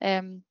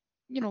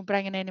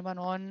bringing anyone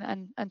on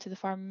and into the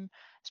firm,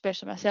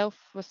 especially myself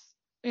with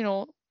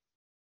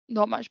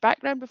not much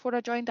background before I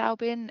joined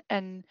Albion,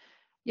 and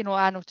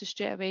I noticed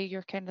straight away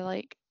you're kind of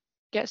like,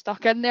 get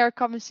stuck in there,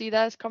 come and see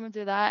this, come and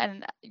do that.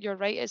 And you're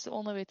right, it's the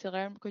only way to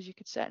learn, because you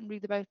could sit and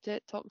read about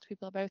it, talk to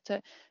people about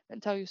it, but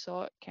until you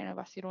saw it kind of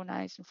with your own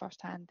eyes and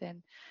firsthand,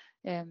 then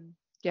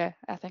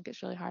I think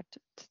it's really hard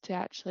to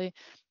actually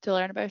to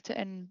learn about it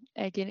and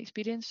gain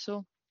experience.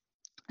 So,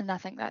 and I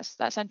think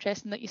that's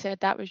interesting that you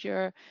said that was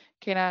your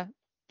kind of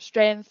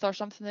strength or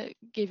something that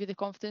gave you the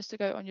confidence to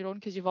go out on your own,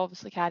 because you've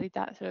obviously carried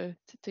that through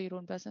to your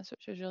own business,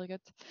 which is really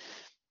good.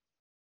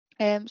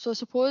 So I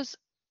suppose,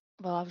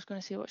 well, I was going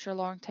to say, what's your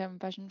long-term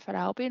vision for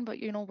Albion, but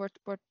you're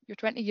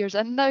 20 years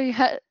in now. You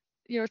hit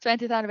your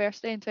 20th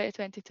anniversary in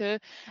 2022.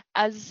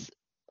 As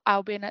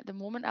Albion at the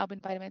moment,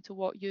 Albion Environmental,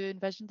 what you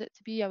envisioned it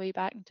to be way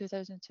back in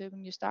 2002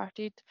 when you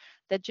started?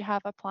 Did you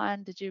have a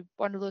plan? Did you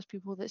one of those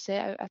people that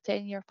set out a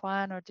 10-year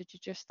plan, or did you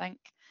just think,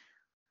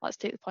 let's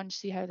take the plunge,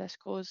 see how this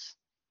goes?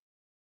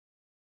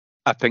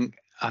 I think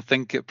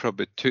it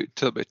probably took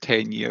till about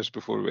 10 years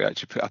before we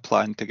actually put a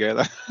plan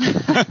together.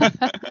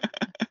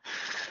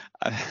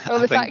 Well,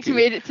 the fact you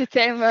made it to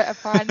 10 without a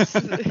plan's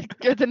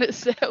good in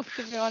itself,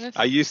 to be honest.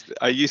 I used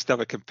to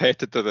have a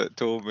competitor that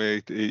told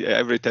me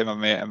every time I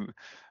met him,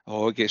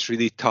 "Oh, it gets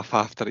really tough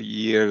after a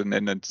year," and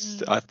then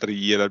after a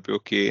year I'd be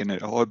okay, and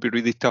it'd be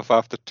really tough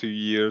after 2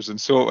 years, and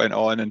so it went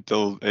on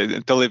until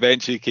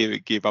eventually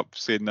gave up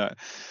saying that.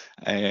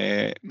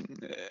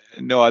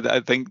 No, I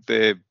think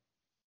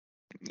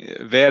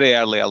very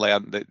early I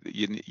learned that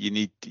you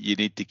need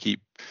to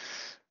keep.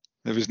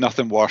 There was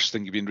nothing worse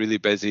than being really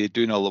busy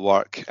doing all the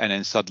work, and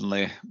then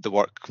suddenly the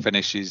work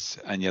finishes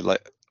and you're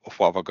like, "Oh,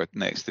 what have I got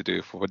next to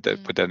do?"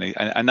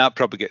 And that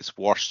probably gets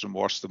worse and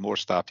worse. The more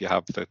staff you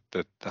have,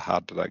 the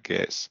harder that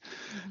gets.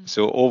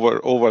 So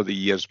over the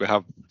years we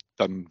have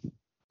done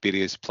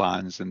various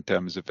plans in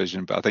terms of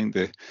vision, but I think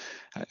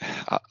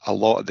a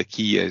lot of the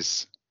key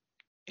is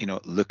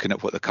looking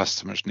at what the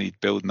customers need,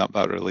 building up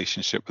that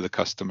relationship with the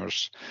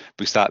customers,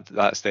 because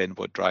that's then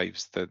what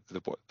drives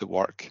the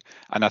work.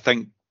 And I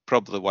think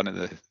probably one of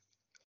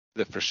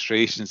the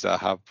frustrations that I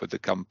have with the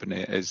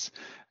company is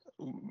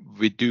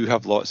we do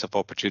have lots of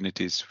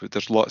opportunities.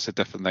 There's lots of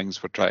different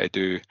things we're trying to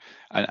do,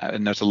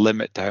 and there's a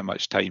limit to how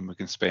much time we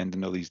can spend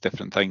on all these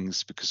different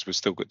things, because we've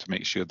still got to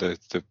make sure the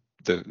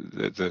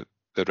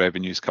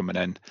revenue's coming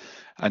in,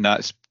 and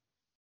that's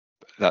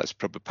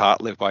probably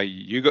partly why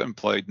you got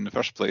employed in the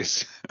first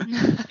place.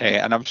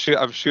 And I'm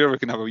sure we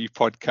can have a wee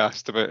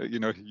podcast about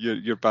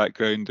your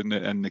background in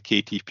the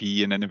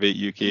KTP and Innovate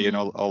UK and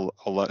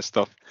all that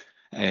stuff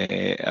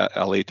at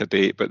a later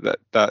date. But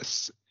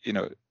that's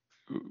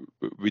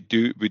we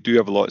do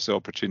have lots of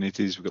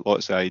opportunities. We've got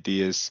lots of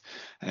ideas,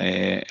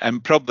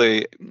 and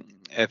probably,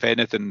 if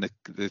anything,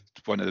 the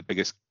one of the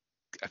biggest,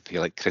 I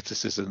feel like,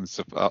 criticisms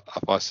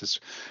of us is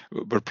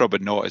we're probably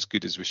not as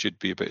good as we should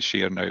be about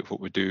sharing out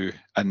what we do.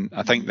 And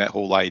I think that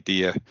whole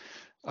idea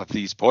of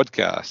these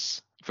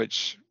podcasts,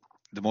 which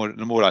the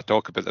more I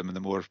talk about them and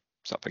the more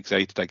sort of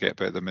excited I get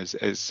about them, is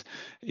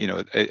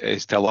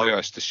to allow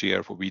us to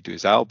share what we do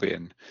as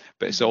Albion.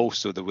 But it's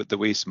also the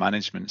waste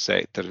management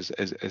sector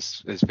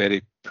is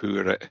very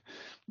poor at,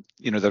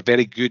 they're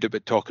very good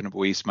about talking about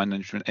waste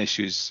management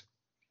issues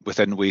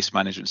within waste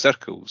management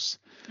circles,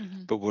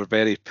 but we're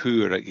very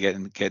poor at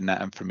getting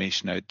that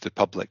information out to the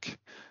public.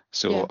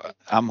 So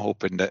I'm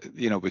hoping that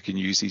we can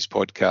use these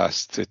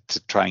podcasts to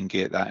try and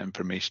get that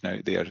information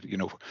out there.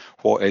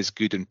 What is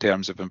good in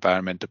terms of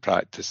environmental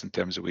practice, in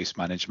terms of waste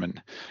management,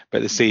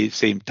 but at the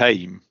same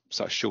time,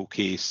 sort of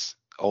showcase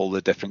all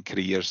the different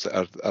careers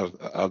that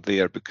are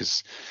there,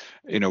 because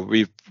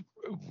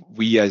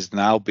we as an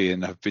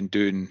Albion have been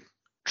doing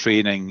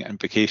training and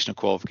vocational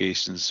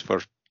qualifications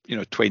for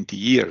 20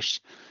 years.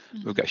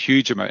 We've got a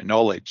huge amount of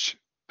knowledge,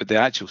 but the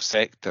actual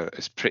sector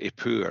is pretty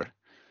poor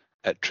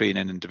at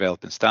training and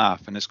developing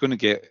staff, and it's going to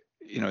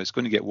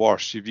get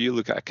worse. If you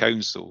look at a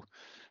council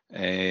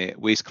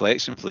waste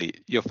collection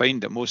fleet, you'll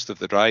find that most of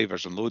the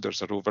drivers and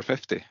loaders are over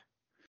 50.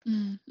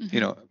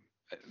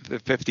 The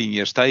 15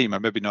 years time, or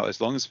maybe not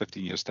as long as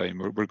 15 years time,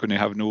 we're going to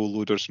have no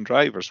loaders and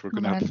drivers. We're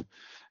going to have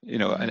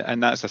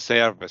and that's a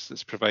service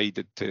that's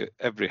provided to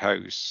every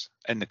house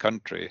in the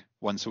country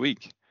once a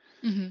week.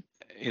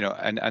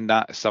 And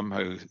that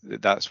somehow,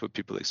 that's what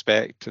people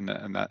expect, and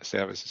that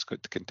service is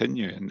going to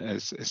continue, and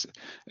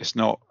it's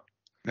not,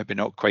 maybe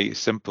not quite as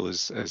simple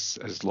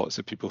as lots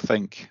of people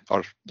think,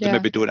 or they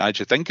maybe don't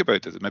actually think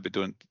about it. They maybe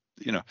don't,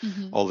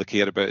 all they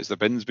care about is the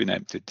bin's been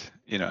emptied.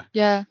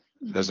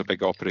 There's a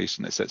big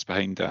operation that sits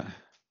behind that.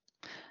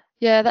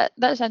 Yeah,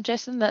 that's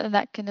interesting.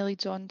 That kind of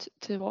leads on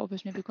to what I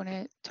was maybe going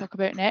to talk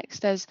about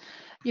next. Is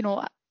a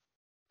lot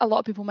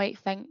of people might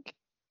think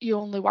you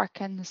only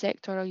work in the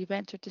sector, or you've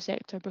entered the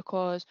sector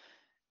because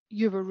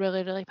you were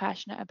really, really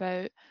passionate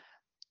about,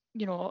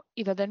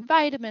 either the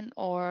environment,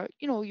 or,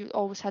 you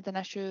always had an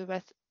issue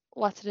with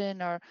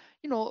littering, or,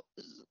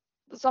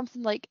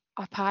 something like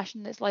a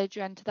passion that's led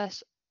you into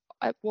this.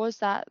 Was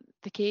that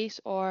the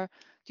case, or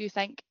do you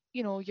think,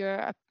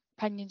 your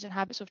opinions and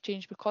habits have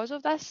changed because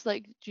of this?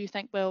 Like, do you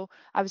think, well,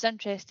 I was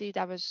interested,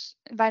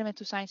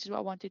 environmental science is what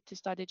I wanted to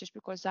study just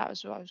because that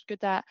was what I was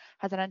good at,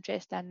 had an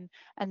interest in,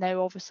 and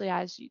now obviously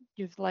as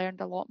you've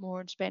learned a lot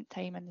more and spent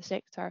time in the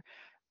sector,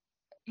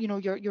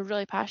 you're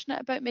really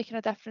passionate about making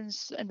a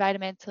difference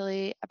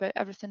environmentally, about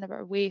everything,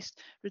 about waste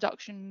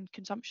reduction,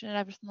 consumption, and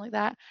everything like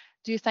that.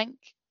 Do you think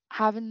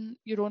having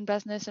your own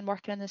business and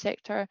working in the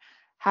sector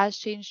has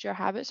changed your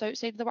habits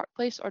outside the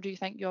workplace, or do you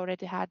think you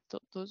already had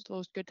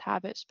those good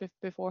habits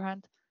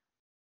beforehand?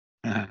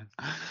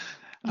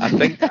 I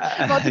think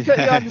Not to put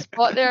you on the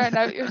spot there and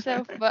out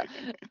yourself, but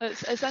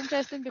it's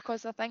interesting,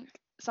 because I think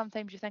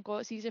sometimes you think, well,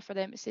 it's easy for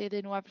them to say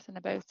they know everything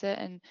about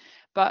it,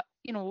 but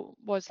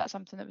was that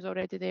something that was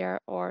already there,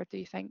 or do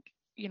you think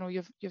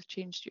you've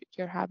changed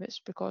your habits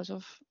because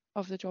of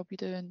the job you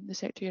do and the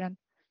sector you're in?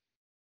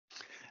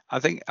 I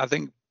think I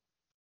think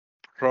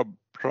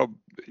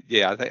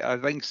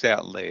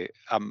certainly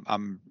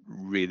I'm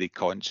really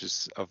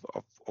conscious of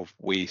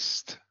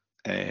waste,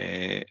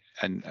 and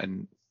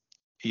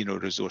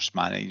resource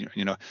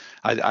management.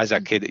 As a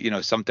kid,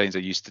 sometimes I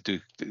used to do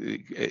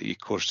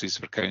courses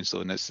for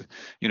council, and it's,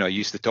 I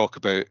used to talk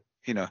about,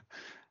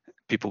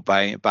 people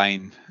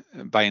buying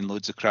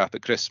loads of crap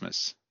at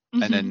Christmas.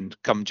 And then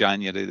come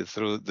January, they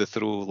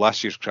throw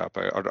last year's crap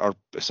out, or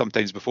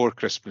sometimes before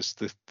Christmas,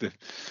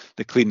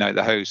 they clean out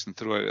the house and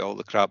throw out all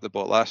the crap they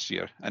bought last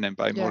year, and then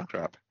buy more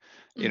crap.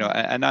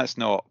 And that's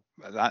not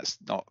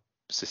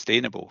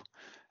sustainable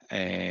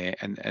in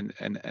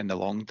the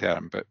long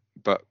term.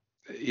 But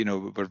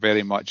we're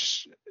very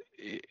much,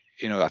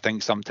 I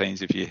think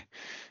sometimes if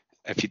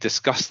you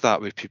discuss that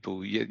with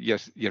people, you're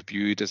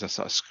viewed as a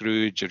sort of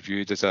Scrooge, you're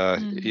viewed as a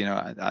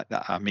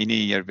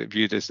meanie, you're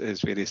viewed as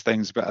various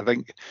things. But I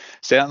think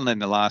certainly in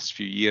the last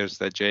few years,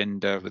 the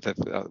agenda, with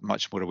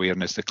much more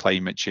awareness of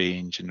climate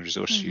change and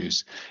resource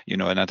use,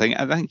 and I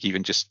think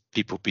even just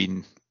people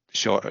being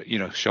short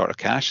of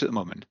cash at the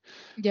moment,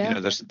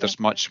 there's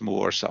much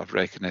more sort of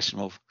recognition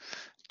of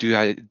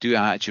do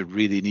I actually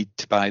really need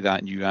to buy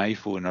that new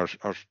iPhone,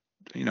 or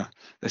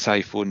this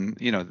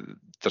iPhone,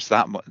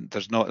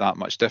 there's not that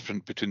much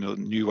different between the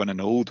new one and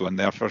the old one.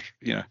 Therefore,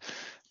 do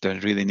I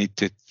really need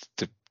to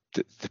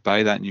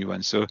buy that new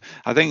one? So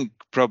I think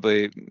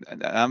probably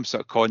I'm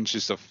sort of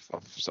conscious of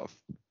sort of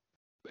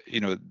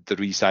the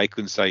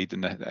recycling side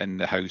in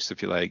the house,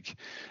 if you like,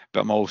 but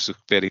I'm also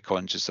very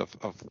conscious of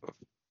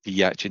do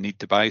you actually need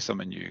to buy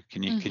something new?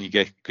 Can you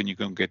go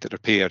and get it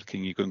repaired?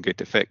 Can you go and get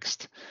it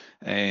fixed?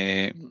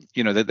 The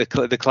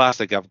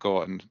classic I've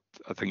got, and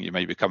I think you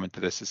might be coming to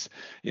this, is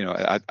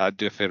I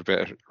do a fair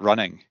bit of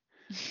running,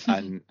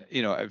 and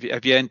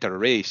if you enter a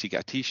race, you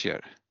get a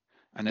t-shirt.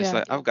 And it's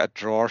like, I've got a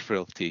drawer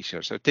full of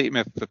t-shirts. It'll take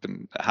me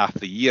flipping half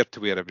the year to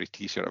wear every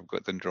t-shirt I've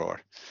got in the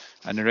drawer.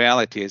 And the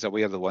reality is I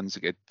wear the ones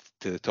that get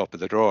to the top of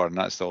the drawer, and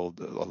that's all,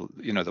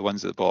 the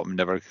ones at the bottom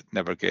never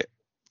get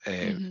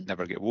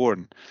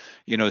worn.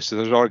 So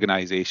there's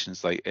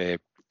organizations like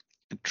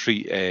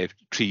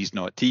Trees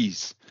Not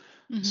Tees.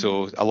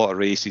 So a lot of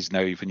races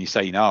now, when you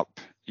sign up,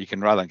 you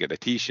can, rather than get a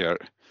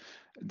t-shirt,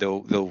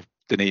 they'll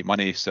donate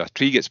money so a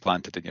tree gets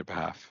planted in your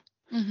behalf.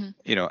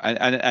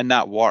 And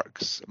that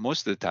works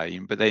most of the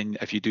time. But then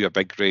if you do a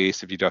big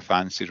race, if you do a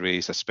fancy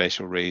race, a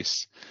special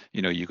race,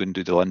 you can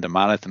do the London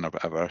Marathon or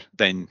whatever,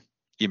 then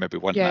you maybe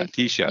want that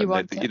t-shirt.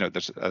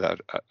 There's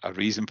a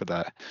reason for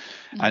that.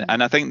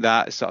 And I think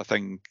that sort of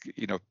thing,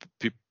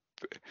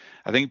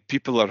 I think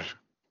people are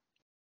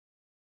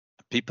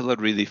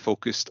really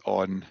focused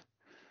on,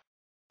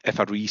 if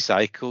I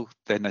recycle,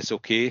 then it's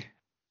okay.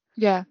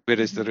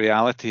 Whereas the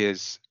reality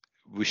is,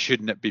 we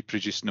shouldn't be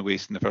producing the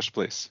waste in the first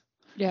place.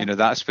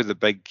 That's where the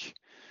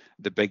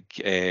big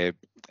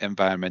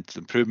environmental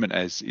improvement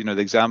is. The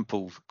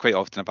example, quite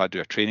often if I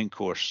do a training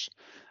course,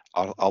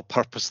 I'll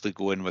purposely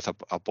go in with a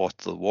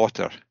bottle of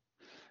water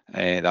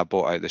that I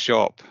bought out of the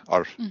shop,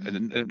 or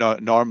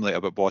normally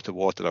I'll be bought a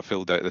water I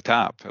filled out of the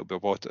tap. It'll be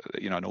water,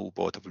 an old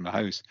bottle from the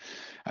house.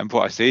 And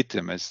what I say to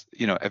them is,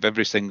 if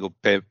every single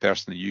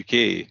person in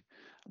the UK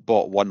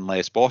bought one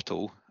less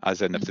bottle,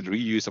 as in if they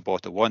reuse a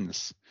bottle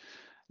once,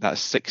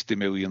 that's 60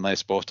 million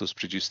less bottles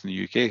produced in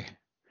the UK.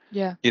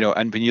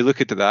 And when you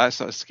look at that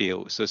sort of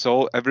scale, so it's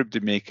all,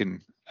 everybody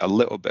making a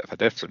little bit of a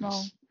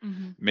difference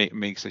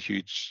makes a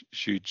huge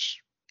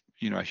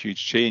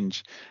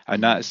change.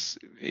 And that's,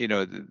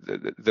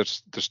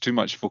 there's too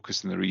much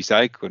focus on the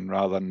recycling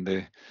rather than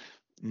the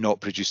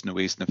not producing the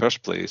waste in the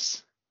first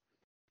place.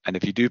 And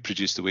if you do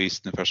produce the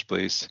waste in the first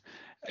place,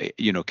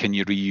 can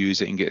you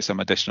reuse it and get some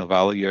additional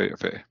value out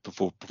of it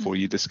before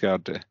you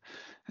discard it?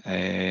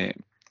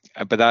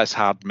 But that's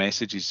hard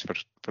messages for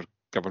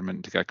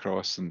government to get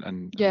across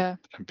and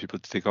people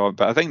to take on.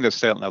 But I think there's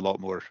certainly a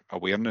lot more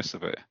awareness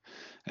of it.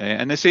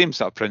 And the same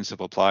sort of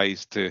principle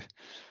applies to,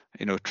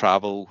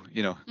 travel.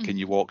 Can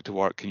you walk to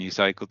work? Can you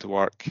cycle to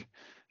work?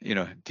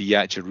 Do you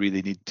actually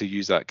really need to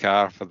use that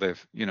car for the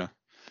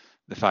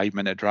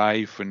 5-minute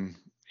drive when,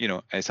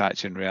 it's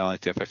actually in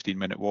reality a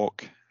 15-minute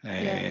walk?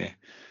 And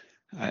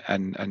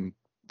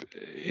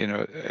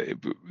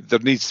there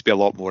needs to be a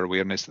lot more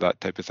awareness of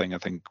that type of thing, I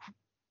think,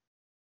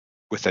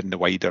 within the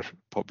wider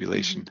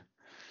population.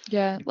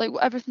 Like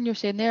everything you're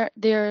saying there,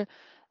 they're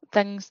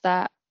things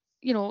that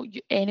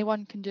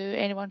anyone can do.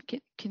 Anyone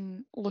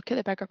can look at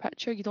the bigger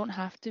picture. You don't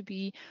have to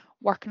be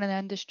working in the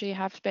industry,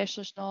 have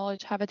specialist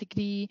knowledge, have a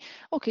degree.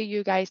 Okay,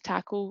 you guys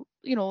tackle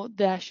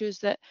the issues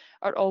that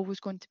are always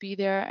going to be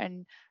there,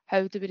 and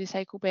how do we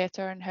recycle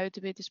better, and how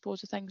do we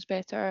dispose of things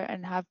better,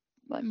 and have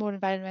more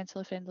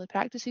environmentally friendly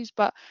practices.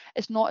 But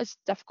it's not as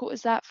difficult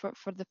as that for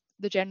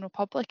the general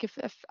public. If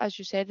as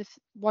you said, if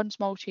one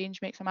small change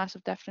makes a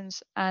massive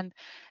difference, and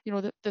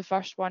the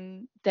first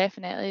one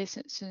definitely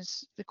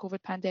since the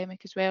COVID pandemic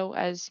as well,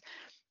 is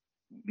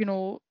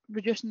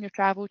reducing your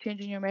travel,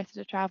 changing your methods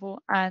of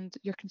travel, and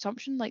your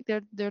consumption. Like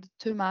they're the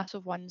two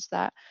massive ones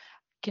that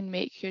can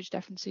make huge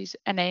differences,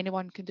 and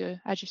anyone can do.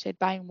 As you said,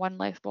 buying one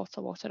less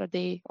bottle of water a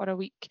day or a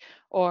week,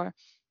 or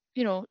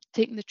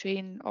taking the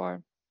train,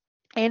 or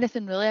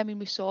anything really. I mean,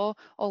 we saw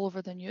all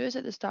over the news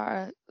at the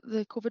start of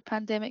the COVID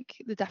pandemic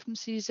the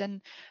differences,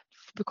 and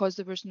because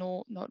there was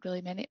not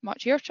really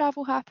much air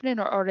travel happening,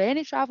 or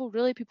any travel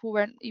really. People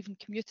weren't even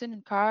commuting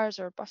in cars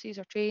or buses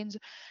or trains,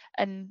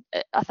 and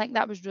I think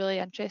that was really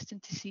interesting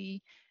to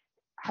see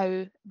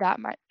how that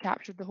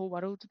captured the whole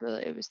world.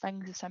 But it was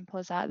things as simple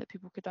as that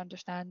people could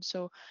understand.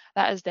 So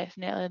that is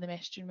definitely the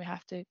messaging we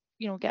have to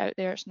get out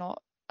there. It's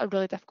not a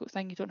really difficult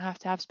thing. You don't have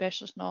to have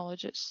specialist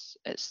knowledge. It's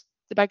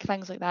the big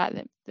things like that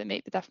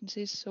make the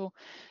differences. So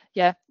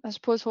yeah, I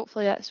suppose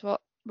hopefully that's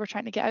what we're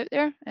trying to get out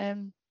there.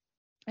 And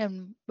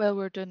while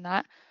we're doing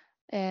that,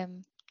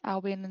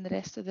 Albion and the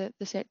rest of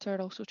the sector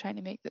are also trying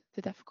to make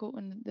the difficult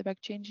and the big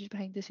changes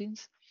behind the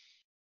scenes.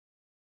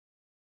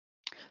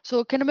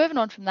 So kind of moving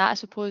on from that, I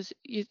suppose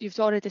you've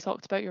already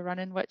talked about your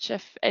running, which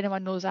if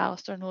anyone knows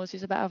Alasdair knows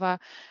he's a bit of a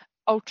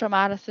ultra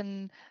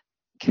marathon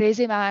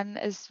crazy man,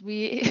 as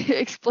we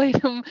explain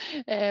him.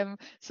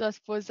 So I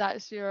suppose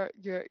that's your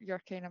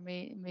kind of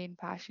main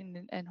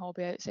passion and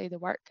hobby outside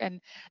of work,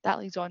 and that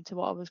leads on to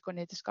what I was going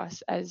to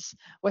discuss. Is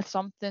with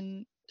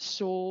something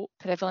so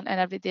prevalent in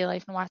everyday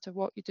life. No matter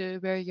what you do,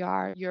 where you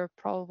are, you're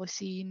probably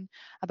seeing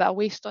a bit of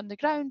waste on the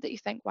ground that you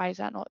think, why is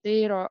that not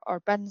there?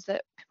 Or bins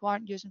that people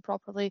aren't using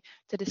properly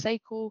to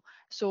recycle.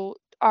 So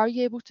are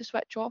you able to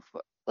switch off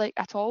like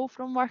at all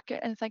from work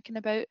and thinking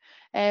about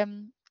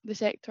the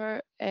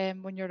sector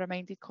when you're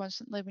reminded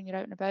constantly when you're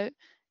out and about?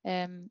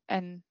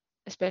 And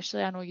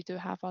especially, I know you do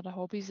have other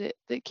hobbies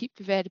that keep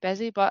you very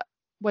busy, but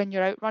when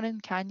you're out running,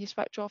 can you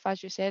switch off?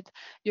 As you said,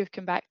 you've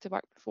come back to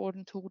work before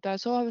and told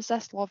us, oh, it was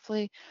this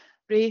lovely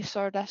race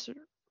or this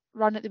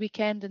run at the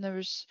weekend and there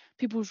was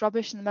people's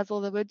rubbish in the middle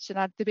of the woods and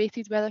I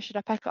debated whether should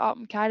I pick it up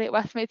and carry it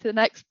with me to the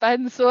next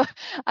bin. So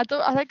I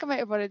think I might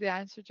have already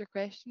answered your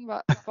question,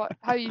 but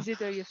how easy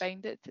do you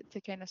find it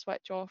to kind of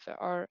switch off,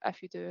 or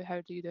if you do,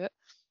 how do you do it?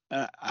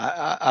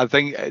 I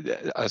think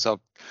as a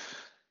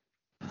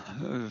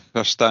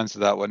first stance to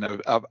that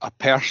one, a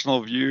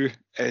personal view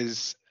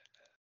is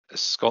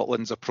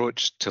Scotland's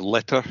approach to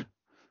litter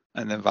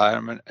and the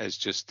environment is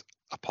just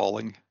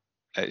appalling.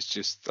 It's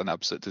just an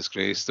absolute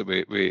disgrace that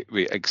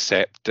we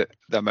accept the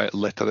amount of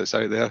litter that's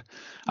out there.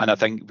 And I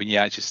think when you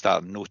actually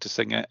start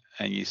noticing it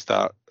and you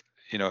start,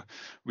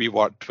 we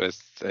worked with,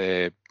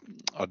 or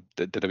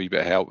did a wee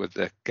bit of help with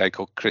a guy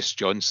called Chris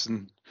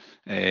Johnson,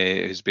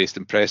 who's based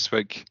in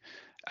Prestwig.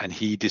 And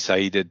he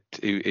decided,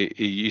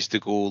 he used to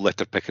go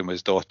litter picking with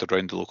his daughter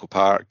around the local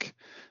park.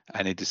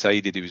 And he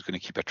decided he was going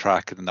to keep a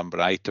track of the number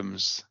of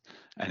items.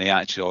 And he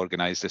actually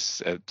organised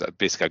this,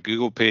 basically a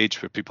Google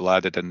page where people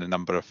added in the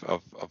number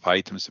of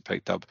items they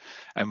picked up.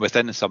 And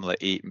within some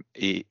like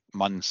 8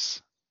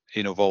 months,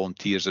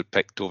 volunteers had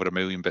picked over 1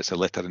 million bits of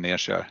litter in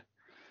Ayrshire.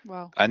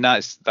 Wow. And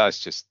that's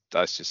just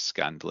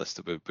scandalous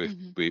that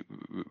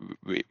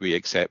we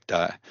accept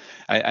that.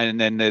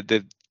 And then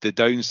the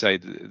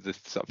downside, the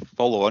sort of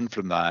follow on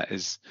from that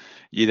is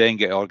you then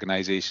get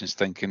organisations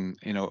thinking,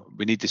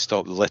 we need to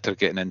stop the litter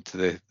getting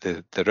into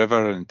the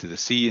river and into the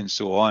sea and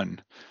so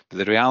on. But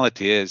the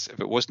reality is, if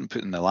it wasn't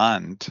put in the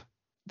land,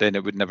 then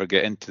it would never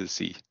get into the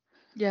sea.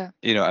 Yeah.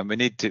 And we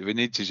need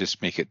to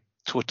just make it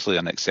totally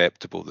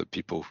unacceptable that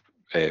people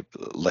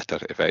litter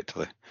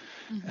effectively.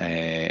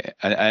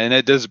 And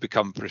it does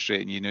become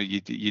frustrating.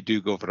 You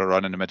do go for a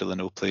run in the middle of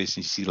no place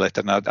and you see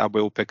litter, and I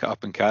will pick it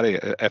up and carry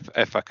it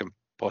if I can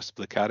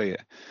possibly carry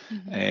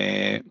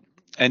it.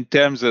 In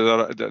terms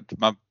of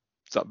my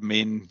sort of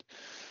main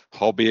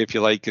hobby, if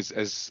you like,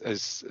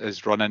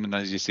 is running, and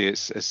as you say,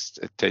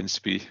 it tends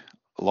to be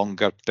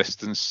longer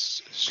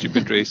distance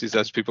stupid races,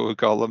 as people would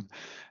call them.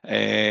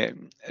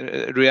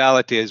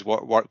 Reality is,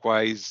 work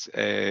wise,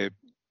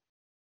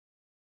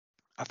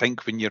 I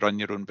think when you run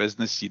your own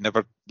business, you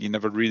never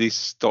really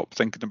stop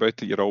thinking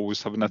about it. You're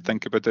always having to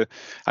think about it.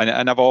 And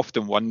I've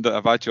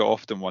actually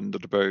often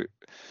wondered about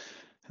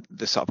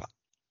the sort of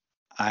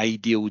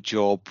ideal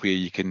job where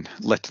you can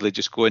literally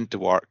just go into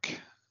work,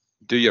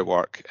 do your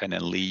work, and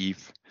then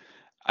leave.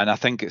 And I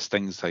think it's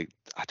things like,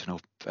 I don't know,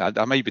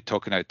 I might be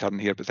talking out of turn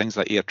here, but things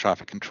like air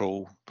traffic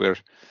control, where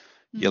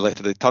you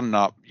literally turn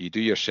up, you do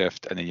your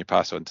shift, and then you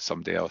pass on to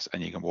somebody else,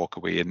 and you can walk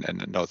away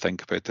and not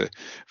think about it.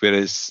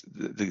 Whereas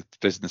the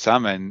business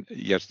I'm in,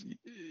 you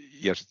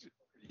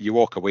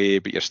walk away,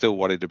 but you're still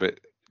worried about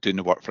doing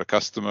the work for a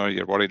customer.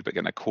 You're worried about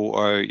getting a quote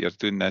out. You're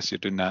doing this, you're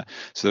doing that.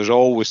 So there's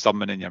always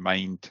something in your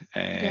mind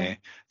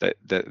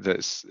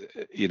that's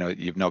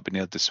you've not been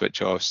able to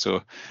switch off.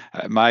 So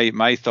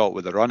my thought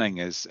with the running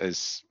is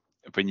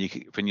when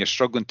you're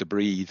struggling to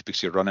breathe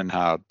because you're running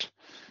hard,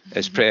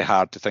 it's pretty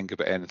hard to think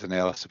about anything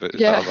else about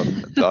the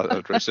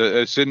other. So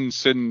it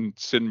soon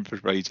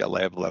provides you a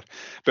leveler,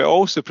 but it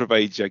also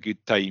provides you a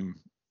good time,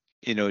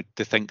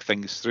 to think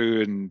things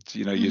through, and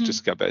you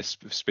just get a bit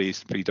of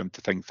space and freedom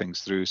to think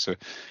things through. So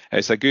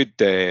it's a good.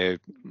 I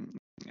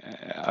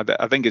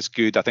think it's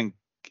good. I think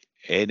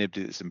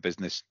anybody that's in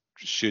business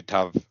should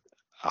have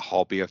a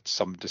hobby of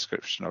some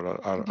description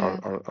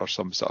or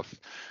some sort of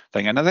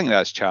thing. And I think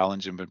that's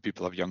challenging when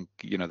people have young,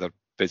 they're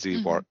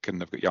busy work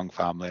and they've got young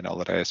family and all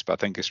the rest. But I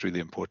think it's really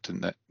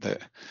important that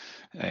that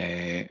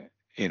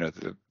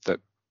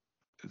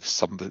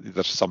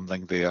there's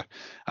something there.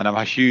 And I'm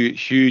a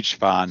huge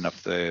fan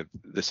of the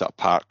sort of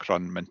park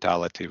run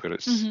mentality, where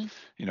it's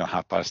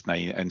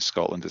 9:30 in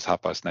Scotland. It's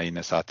 9:30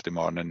 a Saturday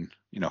morning.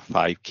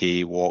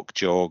 5k, walk,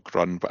 jog,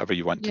 run, whatever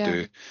you want to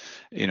do.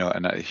 And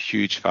I'm a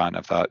huge fan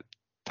of that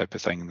type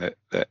of thing. That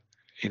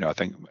I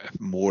think if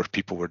more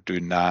people were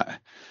doing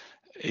that,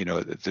 they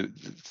would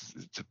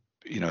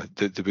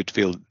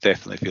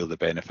definitely feel the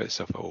benefits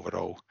of it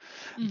overall.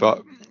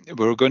 But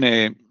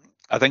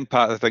I think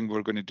part of the thing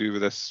we're going to do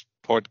with this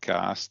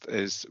podcast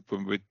is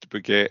when we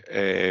get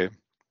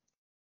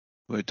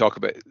when we talk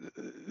about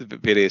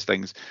various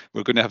things,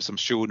 we're going to have some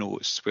show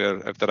notes where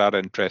if there are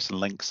interesting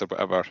links or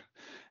whatever,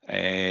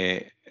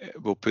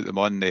 we'll put them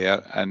on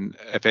there. And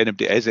if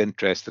anybody is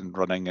interested in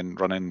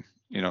running,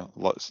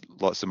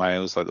 lots of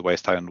miles like the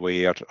West Highland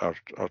Way or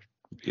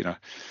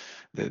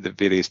the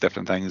various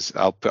different things,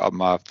 I'll put up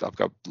I've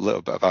got a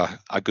little bit of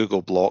a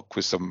Google blog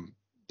with some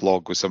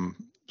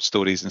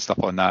stories and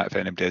stuff on that. If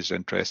anybody is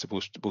interested,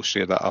 we'll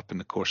share that up in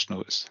the course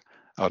notes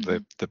or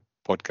the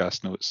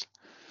podcast notes.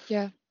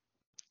 Yeah.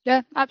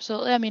 Yeah,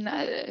 absolutely. I mean,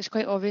 it's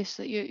quite obvious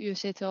that you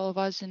say to all of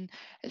us, and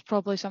it's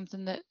probably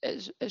something that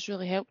it's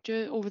really helped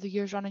you over the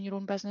years running your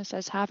own business,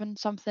 is having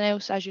something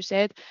else. As you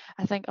said,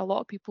 I think a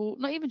lot of people,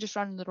 not even just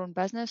running their own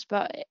business,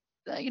 but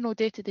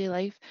day-to-day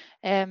life,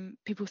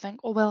 people think,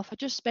 oh well, if I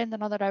just spend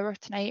another hour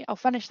tonight, I'll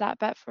finish that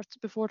bit for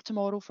before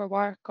tomorrow for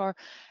work, or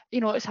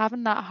it's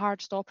having that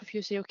hard stop. If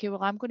you say, okay,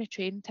 well, I'm going to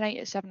train tonight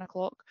at 7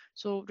 o'clock,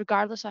 so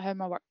regardless of how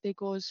my work day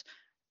goes,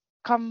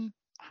 come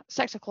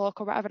 6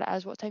 o'clock or whatever it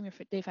is, what time your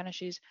day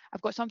finishes,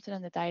 I've got something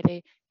in the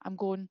diary, I'm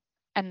going,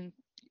 and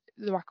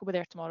the work will be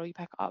there tomorrow, you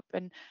pick it up.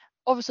 And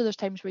obviously there's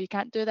times where you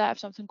can't do that if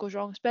something goes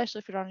wrong, especially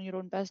if you're running your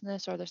own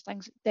business or there's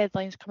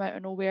deadlines come out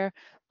of nowhere.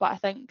 But I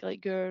think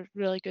like you're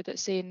really good at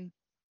saying,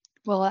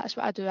 well, that's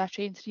what I do. I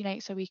train 3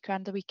 nights a week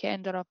and a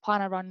weekend, or I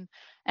plan a run,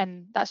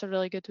 and that's a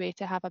really good way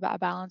to have a bit of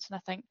balance. And I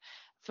think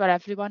for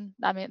everyone,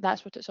 I mean,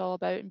 that's what it's all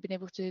about, and being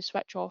able to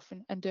switch off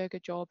and do a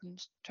good job and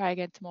try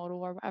again tomorrow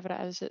or whatever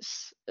it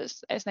is.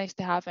 It's nice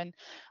to have. And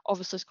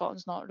obviously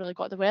Scotland's not really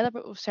got the weather,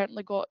 but we've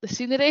certainly got the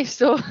scenery,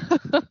 so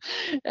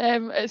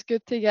it's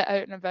good to get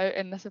out and about.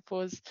 And I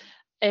suppose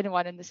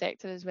anyone in the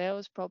sector as well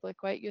is probably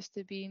quite used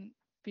to being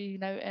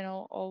out in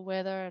all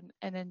weather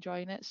and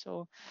enjoying it.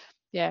 So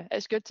yeah,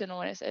 it's good to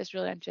know, and it's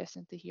really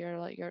interesting to hear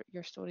like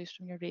your stories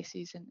from your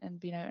races and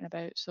being out and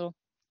about. So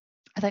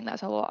I think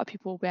that's a lot of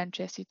people will be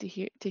interested to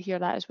hear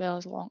that, as well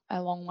as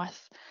along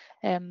with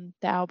the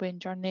Albion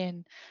journey.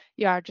 And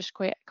you are just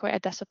quite a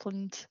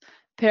disciplined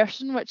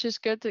person, which is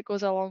good. It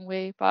goes a long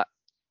way. But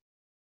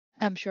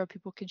I'm sure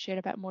people can share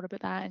a bit more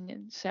about that,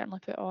 and certainly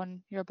put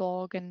on your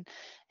blog and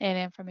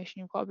any information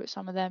you've got about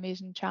some of the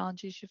amazing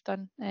challenges you've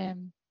done.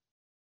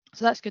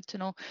 So that's good to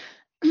know.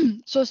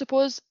 So I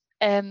suppose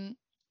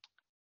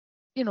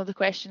the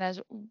question is,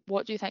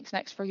 what do you think's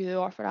next for you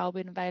or for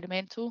Albion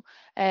Environmental?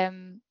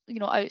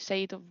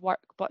 Outside of work,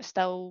 but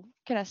still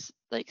kind of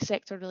like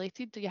sector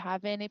related. Do you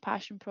have any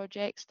passion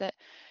projects that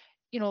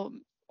you know,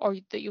 or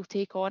that you'll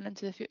take on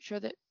into the future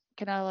that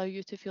can allow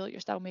you to feel like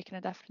you're still making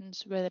a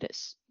difference, whether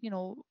it's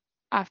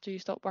after you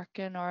stop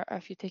working, or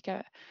if you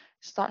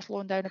start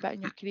slowing down a bit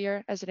in your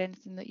career? Is there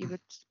anything that you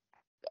would,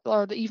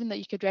 or that even that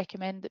you could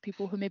recommend that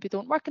people who maybe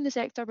don't work in the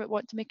sector but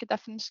want to make a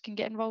difference can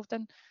get involved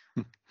in?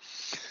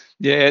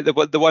 Yeah,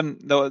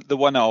 the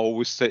one I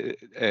always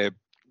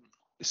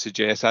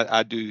suggest.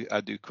 I do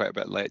quite a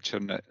bit of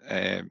lecturing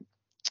at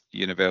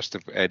University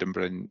of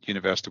Edinburgh and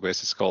University of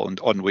West of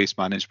Scotland on waste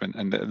management,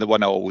 and the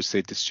one I always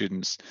say to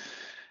students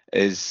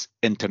is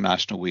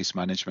international waste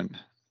management.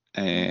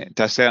 To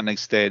a certain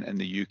extent, in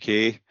the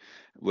UK,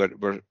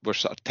 we're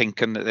sort of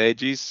tinkering at the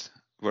edges.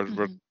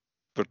 We're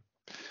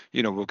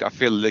we've got a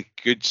fairly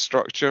good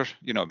structure.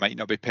 It might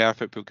not be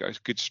perfect, but we've got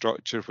a good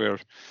structure where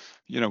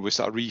we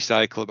sort of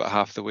recycle about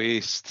half the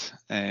waste,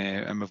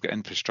 and we've got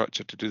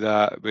infrastructure to do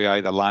that. We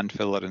either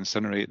landfill or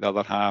incinerate the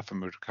other half,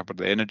 and we recover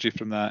the energy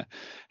from that.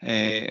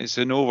 It's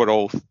an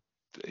overall,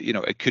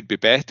 it could be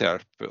better,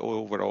 but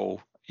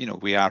overall,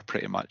 we are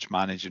pretty much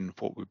managing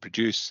what we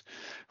produce.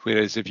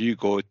 Whereas if you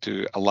go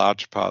to a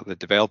large part of the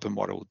developing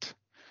world,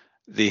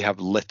 they have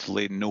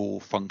literally no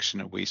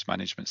functional waste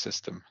management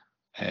system.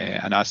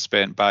 And I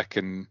spent back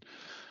in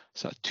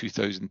sort of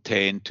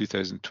 2010,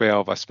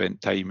 2012, I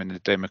spent time in the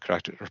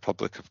Democratic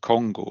Republic of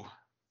Congo.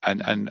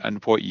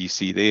 And what you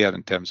see there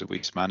in terms of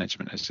waste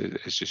management is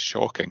just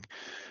shocking.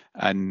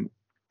 And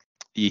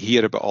you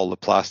hear about all the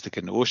plastic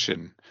in the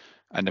ocean,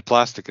 and the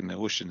plastic in the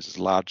oceans is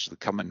largely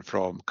coming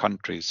from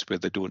countries where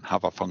they don't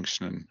have a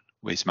functioning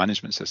waste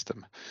management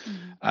system.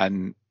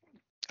 And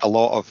a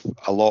lot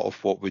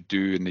of what we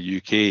do in the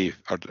UK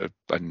or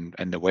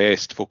in the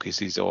West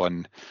focuses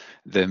on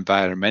the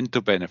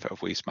environmental benefit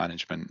of waste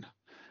management.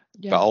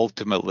 Yeah. But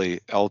ultimately,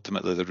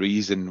 the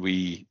reason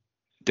we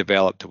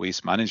developed a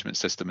waste management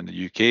system in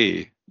the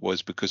UK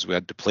was because we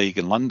had the plague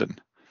in London.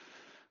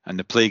 And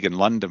the plague in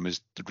London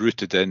was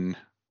rooted in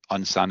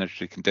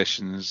unsanitary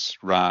conditions,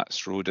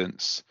 rats,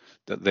 rodents,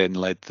 that then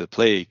led to the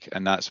plague.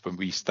 And that's when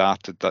we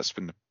started. That's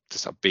when the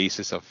sort of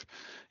basis of,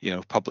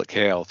 public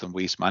health and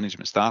waste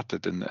management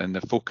started. And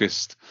the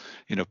focused,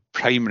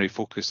 primary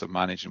focus of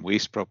managing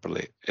waste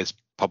properly is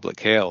public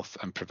health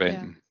and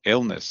preventing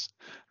illness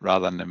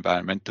rather than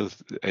environmental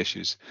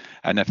issues.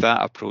 And if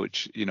that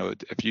approach,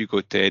 if you go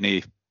to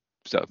any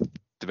sort of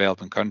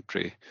developing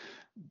country,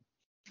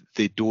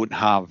 they don't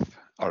have,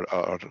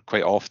 or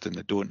quite often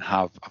they don't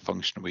have a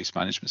functional waste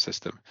management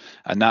system.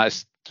 And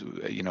that's,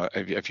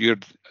 if you're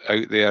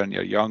out there and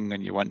you're young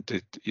and you want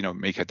to,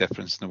 make a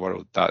difference in the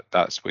world,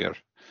 that's where,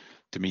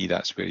 to me,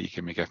 that's where you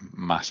can make a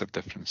massive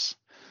difference.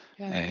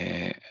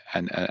 And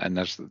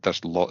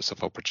there's lots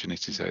of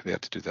opportunities out there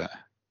to do that.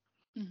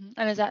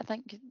 And is that, I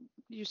think,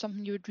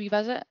 something you would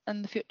revisit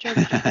in the future?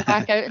 Would you go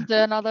back out and do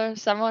another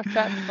similar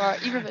trip, or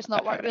even if it's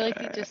not work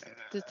related, just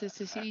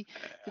to see,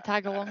 to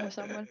tag along with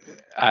someone?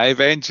 I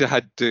eventually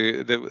had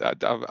to.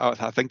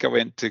 I think I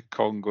went to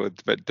Congo,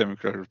 the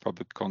Democratic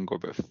Republic of Congo,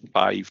 about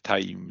 5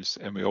 times,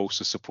 and we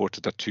also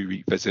supported a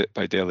 2-week visit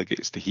by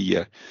delegates to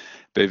here.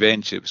 But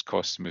eventually, it was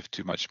costing me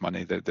too much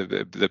money.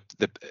 The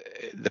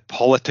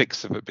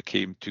politics of it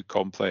became too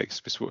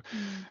complex.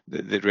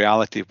 The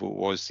reality of what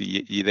was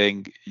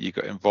you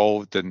got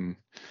involved in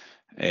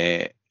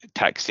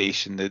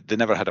taxation. They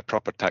never had a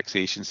proper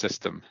taxation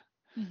system.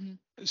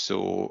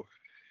 So,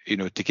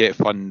 to get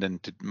funding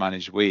to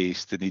manage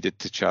waste, they needed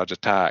to charge a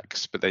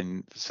tax, but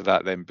then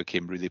that then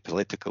became really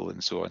political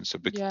and so on. So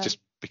it just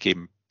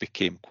became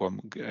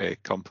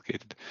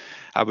complicated.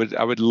 I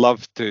would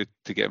love to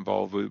get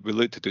involved. We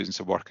looked at doing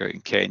some work out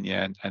in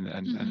Kenya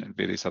and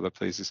various other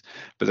places,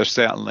 but there's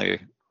certainly,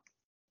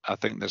 I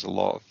think there's a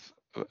lot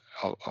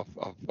of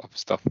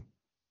stuff,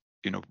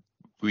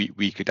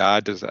 we could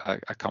add as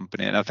a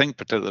company. And I think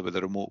particularly with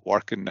the remote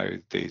working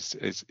nowadays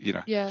is,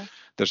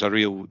 there's a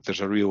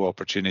real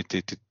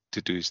opportunity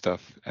to do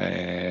stuff.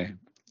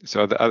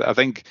 So I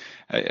think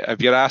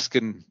if you're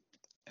asking,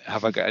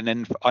 have I got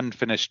an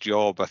unfinished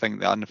job? I think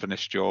the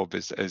unfinished job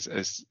is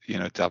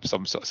to have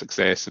some sort of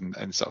success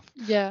and sort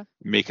of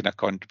making a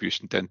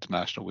contribution to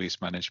international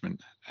waste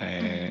management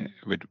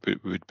would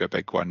be a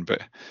big one.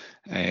 But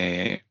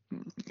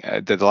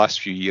the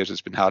last few years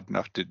it's been hard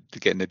enough to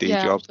get in a day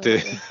job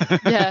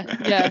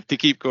to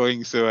keep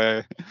going.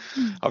 So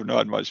I've not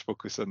had much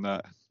focus on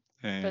that.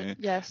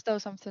 But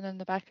still something in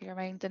the back of your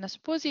mind. And I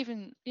suppose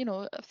even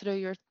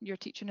through your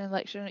teaching and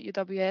lecturing at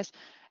UWS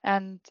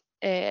and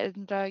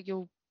Edinburgh,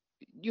 you'll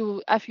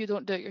if you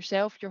don't do it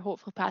yourself, you're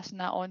hopefully passing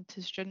that on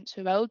to students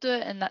who will do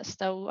it, and that's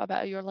still a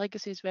bit of your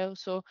legacy as well.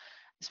 So I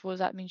suppose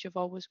that means you've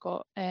always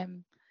got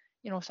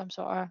some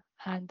sort of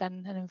hand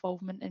in and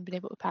involvement in being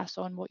able to pass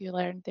on what you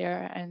learned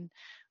there and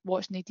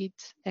what's needed.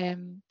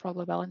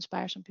 Probably will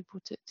inspire some people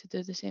to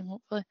do the same,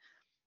 hopefully.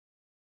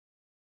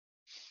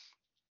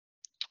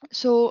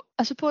 So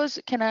I suppose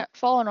kind of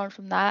following on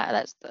from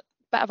that's a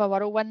bit of a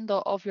whirlwind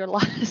of your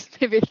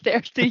last maybe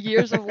 30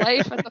 years of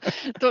life. I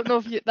don't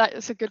know if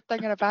that's a good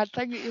thing or a bad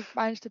thing that you've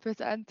managed to put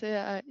it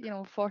into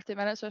 40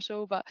 minutes or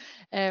so, but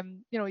I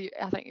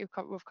think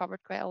we've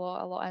covered quite a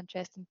lot of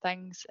interesting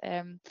things,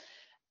 and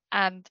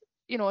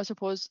I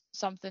suppose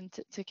something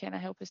to kind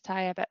of help us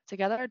tie a bit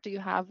together. Do you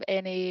have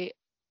any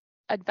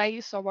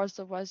advice or words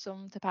of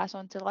wisdom to pass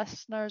on to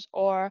listeners,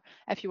 or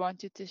if you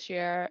wanted to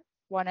share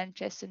one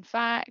interesting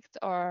fact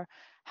or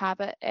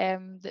habit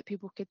that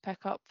people could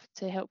pick up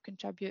to help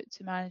contribute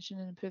to managing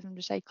and improving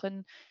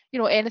recycling,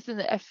 anything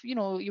that if you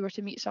were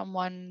to meet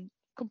someone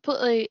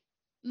completely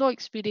no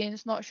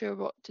experience, not sure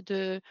what to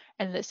do,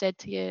 and that said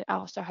to you,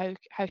 Alasdair,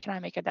 how can I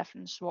make a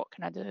difference, what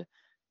can I do,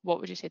 what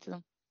would you say to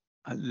them?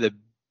 The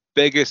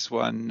biggest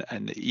one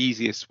and the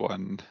easiest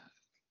one,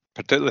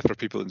 particularly for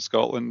people in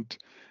Scotland,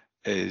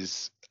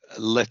 is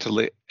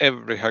literally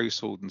every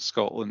household in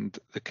Scotland,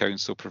 the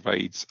council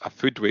provides a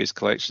food waste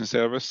collection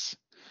service.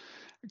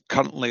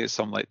 Currently, it's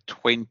something like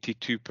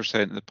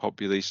 22% of the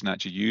population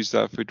actually use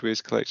that food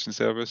waste collection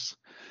service.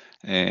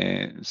 So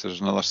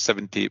there's another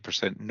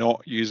 78%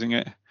 not using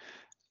it.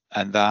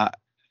 And that,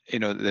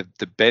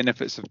 the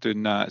benefits of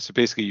doing that. So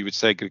basically, you would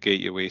segregate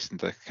your waste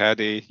into a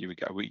caddy. You would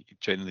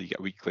generally get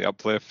a weekly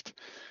uplift.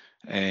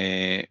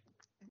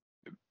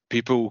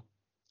 People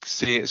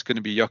say it's going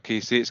to be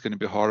yucky, say it's going to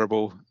be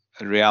horrible.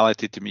 The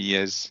reality to me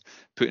is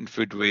putting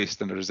food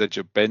waste in a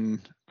residual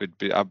bin would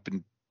be. I've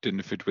been doing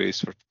the food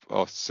waste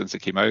since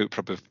it came out,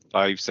 probably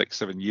 5, 6,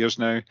 7 years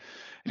now.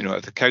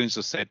 If the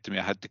council said to me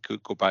I had to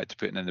go back to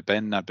putting in the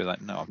bin, I'd be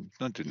like, no, I'm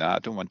not doing that. I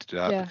don't want to do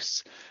that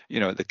because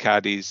the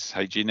caddy's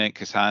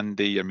hygienic, it's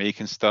handy. You're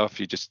making stuff,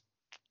 you just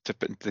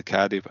tip it into the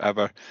caddy,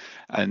 whatever.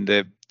 And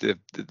the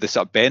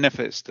sort of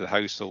benefits to the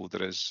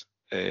householder is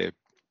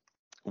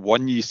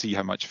one, you see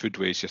how much food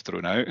waste you're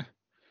throwing out.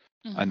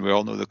 And we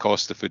all know the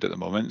cost of food at the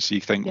moment. So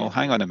you think, well,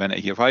 hang on a minute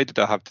here. Why did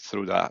I have to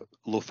throw that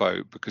loaf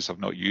out because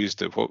I've not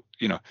used it? What,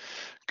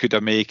 could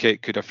I make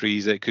it? Could I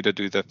freeze it? Could I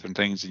do different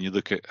things? And you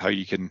look at how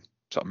you can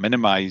sort of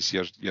minimize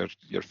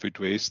your food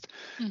waste.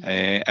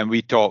 And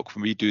we talk,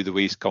 when we do the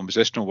waste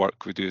compositional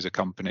work we do as a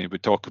company, we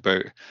talk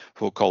about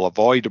what we call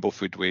avoidable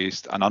food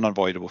waste and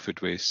unavoidable food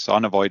waste. So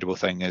unavoidable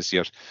thing is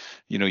your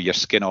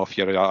skin off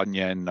your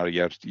onion or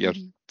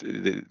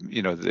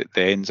the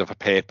ends of a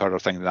pepper or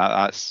thing like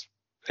that.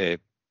 That's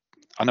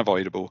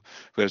unavoidable,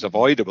 whereas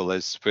avoidable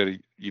is where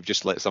you've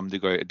just let somebody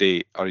go out of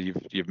date, or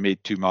you've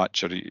made too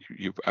much, or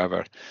you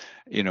whatever,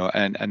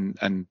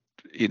 and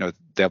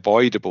the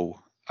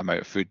avoidable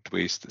amount of food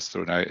waste that's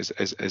thrown out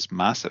is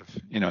massive,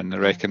 and I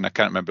reckon, I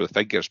can't remember the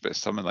figures, but it's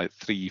something like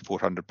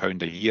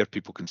 £300-400 a year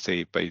people can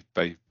save by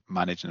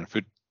managing their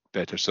food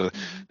better. So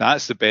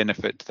that's the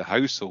benefit to the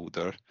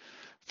householder.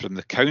 From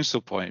the council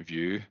point of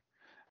view,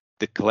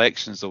 the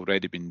collection's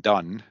already been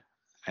done.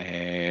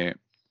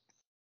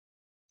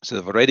 So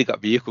they've already got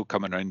a vehicle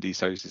coming around these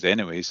houses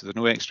anyway, so there's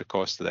no extra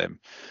cost to them.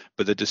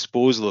 But the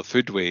disposal of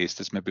food waste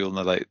is maybe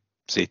only like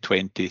say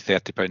 20,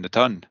 30 pound a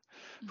tonne,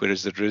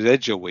 whereas the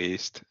residual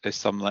waste is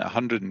something like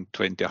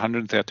 120,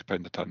 130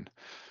 pound a tonne.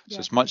 So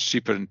it's much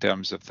cheaper in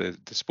terms of the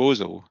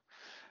disposal.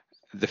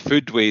 The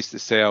food waste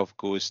itself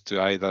goes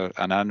to either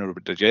an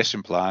anaerobic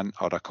digestion plant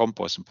or a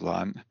composting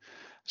plant.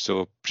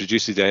 So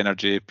produces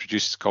energy,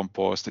 produces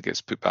compost that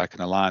gets put back in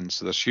the land.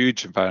 So there's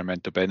huge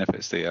environmental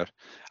benefits there,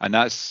 and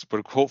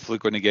we're hopefully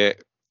going to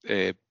get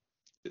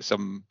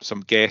some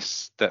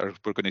guests that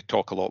we're going to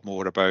talk a lot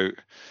more about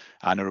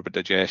anaerobic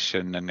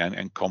digestion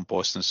and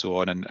compost and so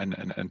on,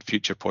 and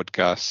future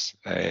podcasts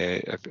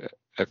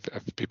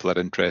if people are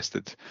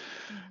interested.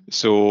 Mm-hmm.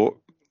 So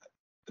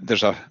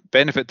there's a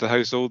benefit to the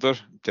householder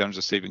in terms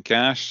of saving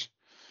cash.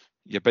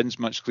 Your bin's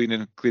much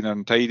cleaner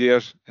and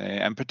tidier,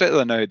 and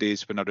particularly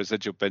nowadays when our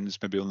residual bins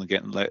maybe only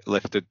getting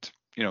lifted,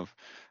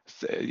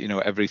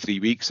 every 3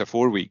 weeks or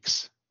 4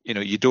 weeks.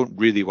 You don't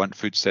really want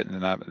food sitting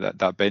in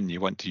that bin.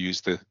 You want to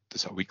use the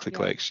sort of weekly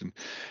collection.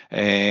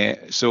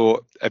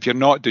 So if you're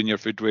not doing your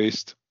food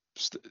waste,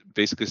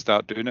 basically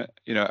start doing it.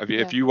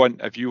 If you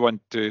want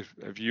to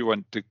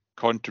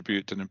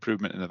contribute to an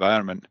improvement in the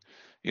environment,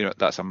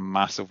 that's a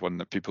massive one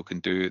that people can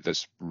do.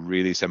 That's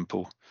really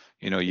simple.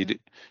 You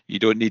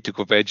don't need to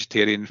go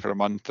vegetarian for a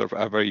month or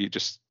whatever. You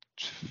just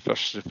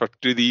first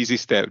do the easy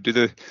step, do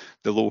the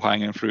low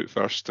hanging fruit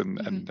first,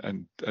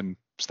 and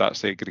start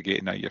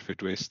segregating out your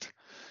food waste.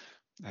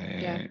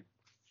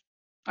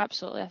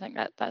 Absolutely. I think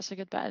that's a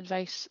good bit of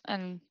advice.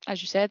 And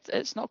as you said,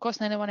 it's not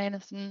costing anyone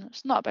anything.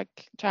 It's not a big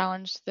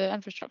challenge. The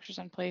infrastructure's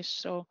in place.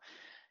 So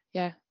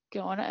yeah,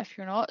 get on it if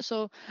you're not.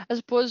 So I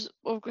suppose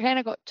we've kind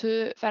of got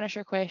two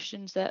finisher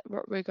questions that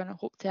we're going to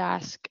hope to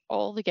ask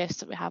all the guests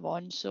that we have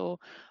on. So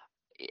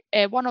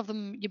one of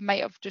them you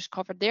might have just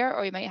covered there,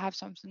 or you might have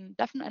something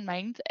different in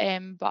mind.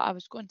 But I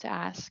was going to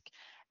ask,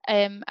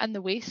 in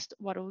the waste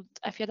world,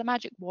 if you had a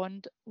magic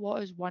wand,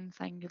 what is one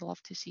thing you'd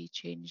love to see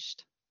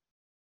changed?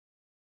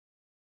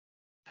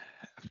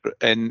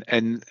 In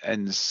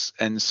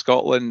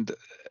Scotland,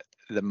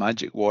 the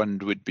magic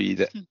wand would be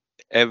that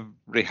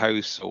every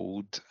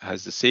household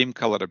has the same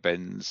colour of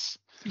bins,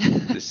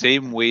 the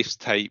same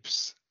waste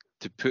types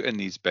to put in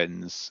these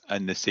bins,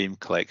 and the same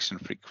collection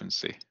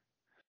frequency.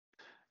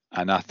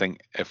 And I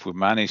think if we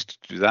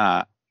managed to do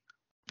that,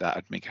 that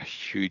would make a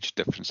huge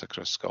difference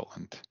across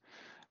Scotland,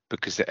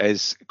 because it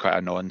is quite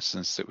a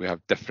nonsense that we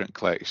have different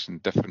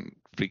collection, different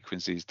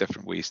frequencies,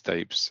 different waste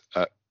types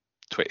at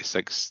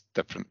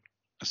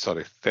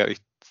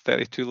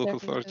 32 local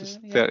authorities.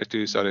 Yeah.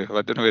 32, sorry,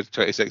 I don't know where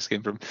 26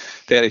 came from.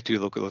 32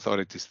 local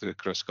authorities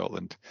across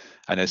Scotland,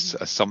 and it's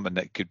something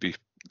that could be,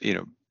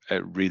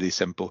 really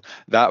simple.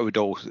 That would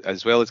also,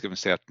 as well as giving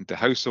certainty to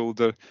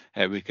householder,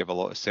 it would give a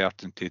lot of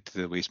certainty to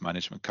the waste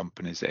management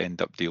companies that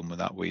end up dealing with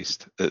that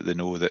waste, that they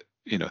know that,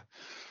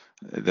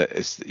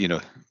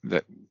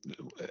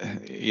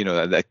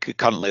 that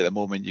currently at the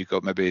moment you've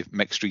got maybe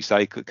mixed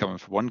recycling coming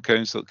from one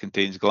council that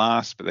contains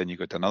glass, but then you've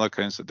got another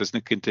council that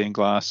doesn't contain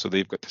glass, so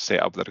they've got to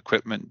set up their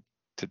equipment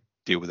to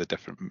deal with the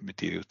different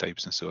material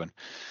types and so on.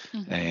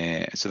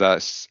 So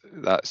that's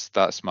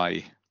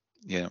my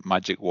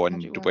magic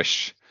wand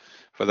wish.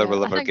 Whether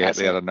we'll ever get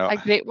there or not. A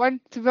great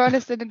one, to be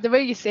honest. And the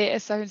way you say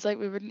it sounds like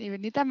we wouldn't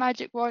even need a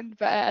magic wand,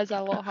 but it is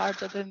a lot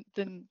harder than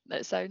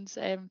it sounds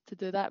to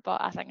do that.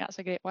 But I think that's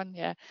a great one.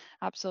 Yeah,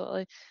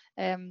 absolutely.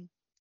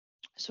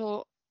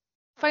 So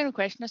final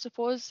question, I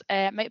suppose.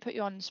 Might put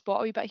you on the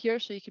spot a wee bit here,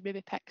 so you could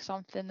maybe pick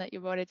something that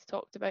you've already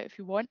talked about if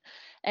you want.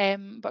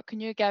 But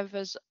can you give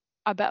us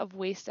a bit of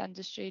waste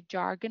industry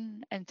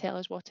jargon and tell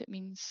us what it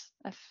means,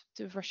 if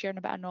we're sharing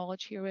a bit of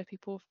knowledge here with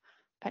people?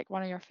 Pick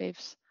one of your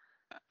faves.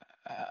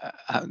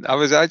 I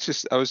was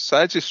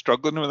actually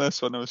struggling with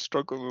this one. I was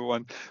struggling with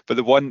one, but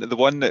the one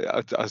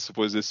that I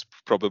suppose is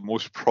probably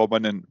most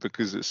prominent,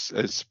 because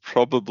it's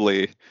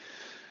probably,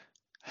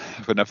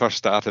 when I first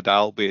started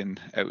Albion,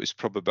 it was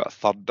probably about a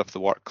third of the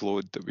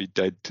workload that we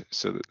did.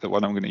 So the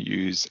one I'm going to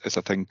use is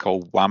a thing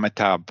called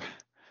WAMITAB.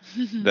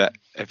 That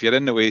if you're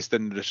in the waste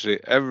industry,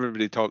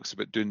 everybody talks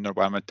about doing their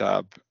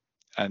WAMITAB.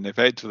 And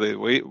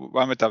effectively,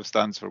 WAMITAB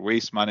stands for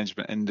Waste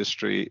Management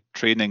Industry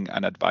Training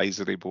and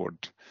Advisory Board.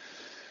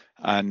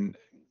 And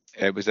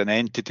it was an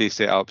entity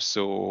set up.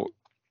 So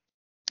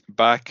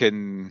back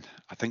in,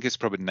 I think it's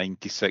probably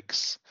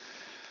 96,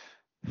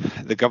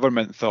 the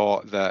government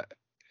thought that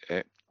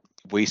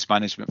waste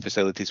management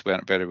facilities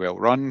weren't very well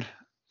run.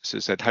 So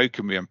it said, how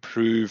can we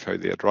improve how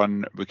they're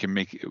run? We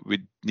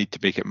need to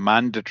make it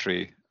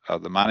mandatory,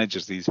 the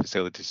managers of these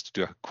facilities, to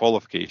do a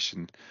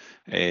qualification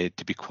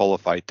to be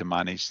qualified to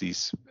manage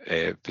these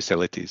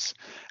facilities,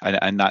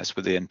 and that's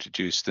what they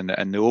introduced. And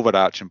the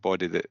overarching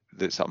body that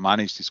sort of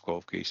managed these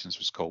qualifications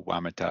was called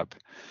WAMITAB.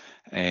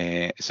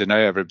 So now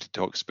everybody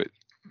talks about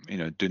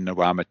doing their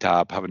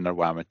WAMITAB, having their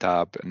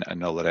WAMITAB,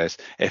 and all the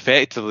rest.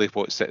 Effectively,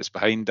 what sits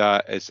behind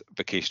that is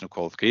vocational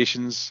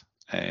qualifications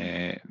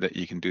that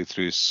you can do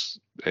through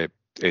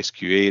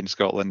SQA in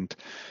Scotland,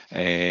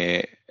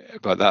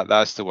 but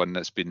that's the one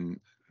that's been,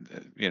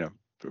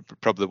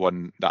 probably the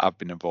one that I've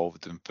been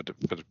involved in for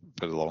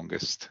the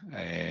longest.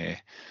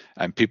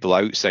 And people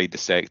outside the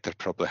sector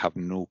probably have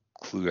no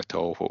clue at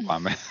all what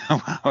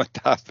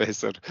WAMDAP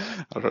is or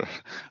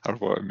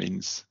what it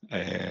means.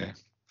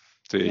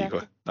 So there you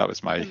go. That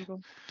was my.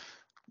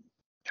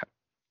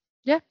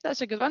 Yeah, that's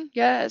a good one.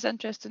 Yeah, it's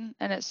interesting,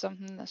 and it's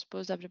something I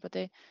suppose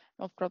everybody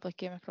will probably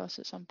came across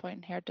at some point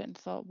and heard it and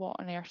thought, what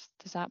on earth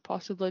does that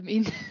possibly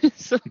mean?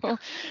 so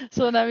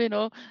now we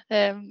know.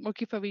 We'll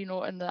keep a wee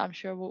note, and I'm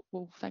sure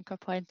we'll think of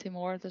plenty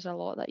more. There's a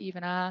lot that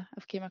even I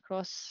have came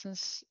across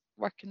since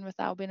working with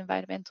Albion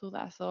Environmental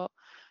that I thought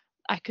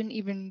I couldn't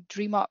even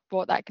dream up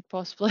what that could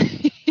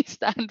possibly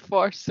stand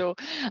for. So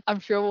I'm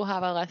sure we'll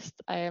have a list.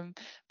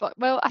 But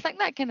well, I think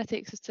that kind of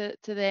takes us to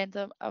the end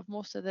of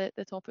most of the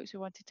topics we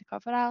wanted to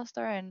cover,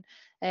 Alistair. And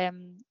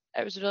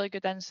it was a really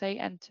good insight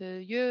into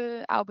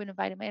you, Albion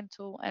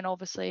Environmental, and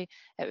obviously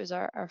it was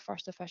our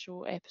first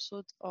official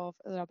episode of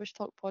the Rubbish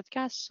Talk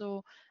podcast.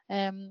 So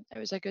it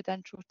was a good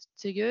intro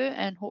to you,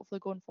 and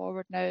hopefully going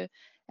forward now,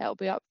 it'll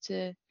be up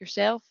to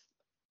yourself,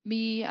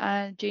 me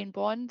and Jane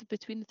Bond,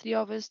 between the three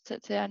of us,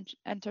 to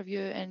interview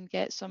and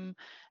get some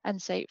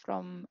insight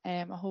from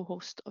a whole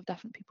host of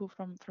different people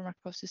from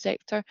across the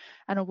sector.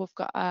 I know we've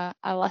got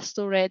a list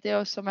already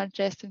of some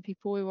interesting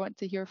people we want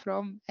to hear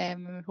from,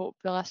 and we hope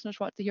the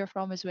listeners want to hear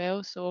from as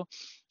well. So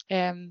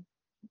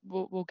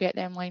we'll get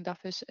them lined up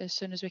as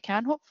soon as we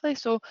can, hopefully.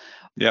 So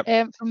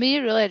for me,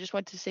 really, I just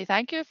wanted to say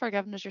thank you for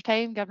giving us your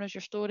time, giving us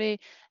your story.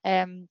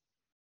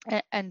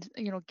 And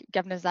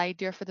giving us the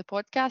idea for the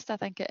podcast. I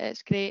think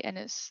it's great, and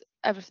it's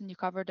everything you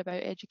covered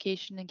about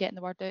education and getting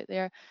the word out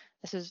there.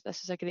 This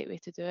is a great way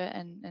to do it,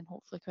 and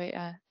hopefully quite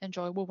a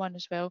enjoyable one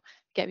as well.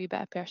 Get a wee bit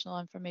of personal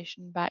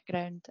information,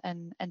 background,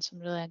 and some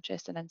really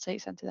interesting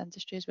insights into the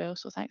industry as well.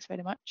 So thanks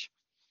very much.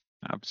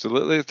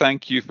 Absolutely,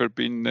 thank you for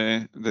being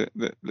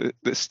the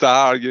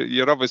star.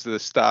 You're obviously the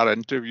star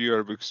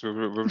interviewer because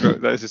we've got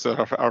this is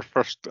our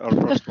first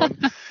one.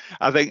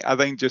 I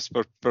think just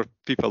for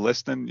people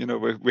listening,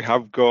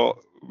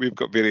 we've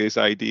got various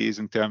ideas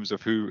in terms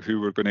of who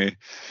we're going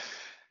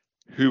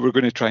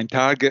to try and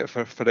target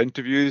for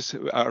interviews.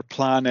 Our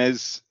plan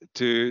is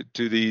to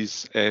do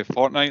these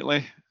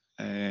fortnightly,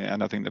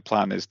 and I think the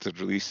plan is to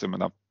release them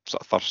on a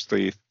sort of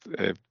Thursday,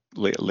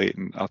 late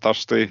in a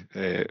Thursday,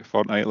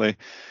 fortnightly.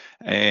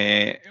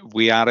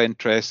 We are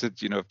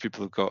interested, if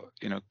people have got,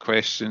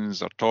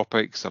 questions or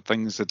topics or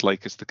things they'd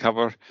like us to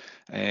cover,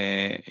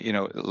 let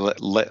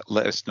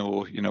us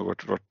know.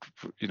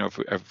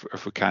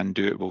 If we can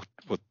do it,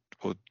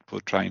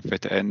 we'll try and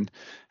fit it in.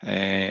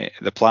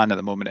 The plan at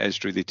the moment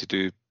is really to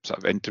do sort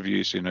of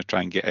interviews,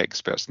 try and get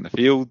experts in the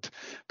field,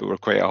 but we're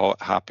quite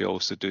happy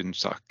also doing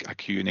sort of a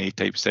Q&A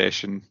type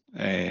session.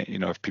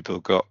 If people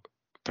have got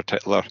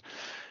particular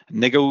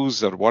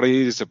niggles or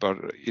worries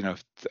about,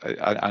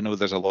 I know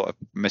there's a lot of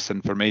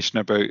misinformation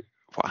about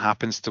what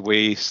happens to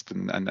waste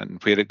and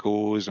where it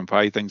goes and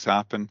why things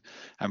happen,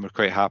 and we're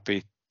quite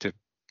happy to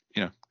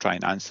try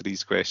and answer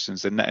these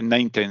questions. And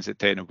 9 times out of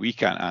 10 if we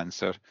can't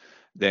answer,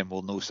 then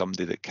we'll know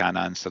somebody that can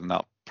answer, and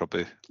that'll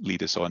probably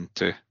lead us on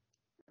to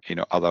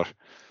other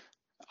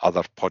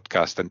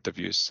podcast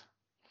interviews.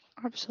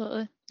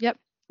 Absolutely. Yep,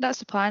 that's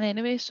the plan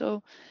anyway.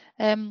 So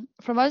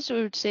from us,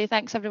 we would say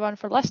thanks everyone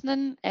for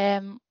listening.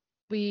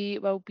 We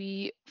will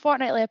be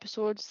fortnightly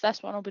episodes.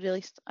 This one will be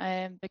released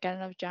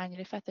beginning of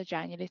January, 5th of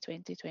January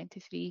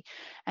 2023,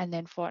 and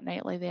then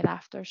fortnightly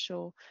thereafter.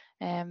 So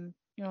you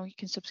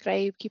can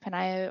subscribe, keep an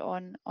eye out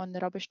on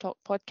the Rubbish Talk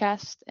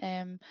podcast,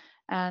 and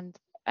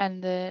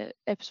in the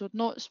episode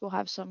notes we'll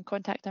have some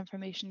contact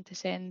information to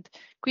send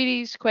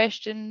queries,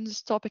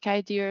 questions, topic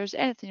ideas,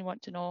 anything you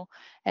want to know.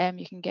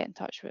 You can get in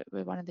touch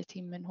with one of the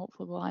team, and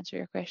hopefully we'll answer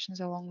your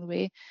questions along the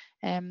way.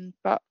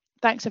 But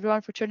thanks everyone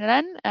for tuning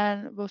in,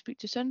 and we'll speak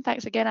to you soon.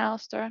 Thanks again,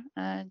 Alistair,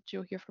 and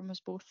you'll hear from us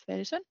both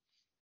very soon.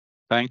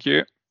 Thank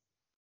you.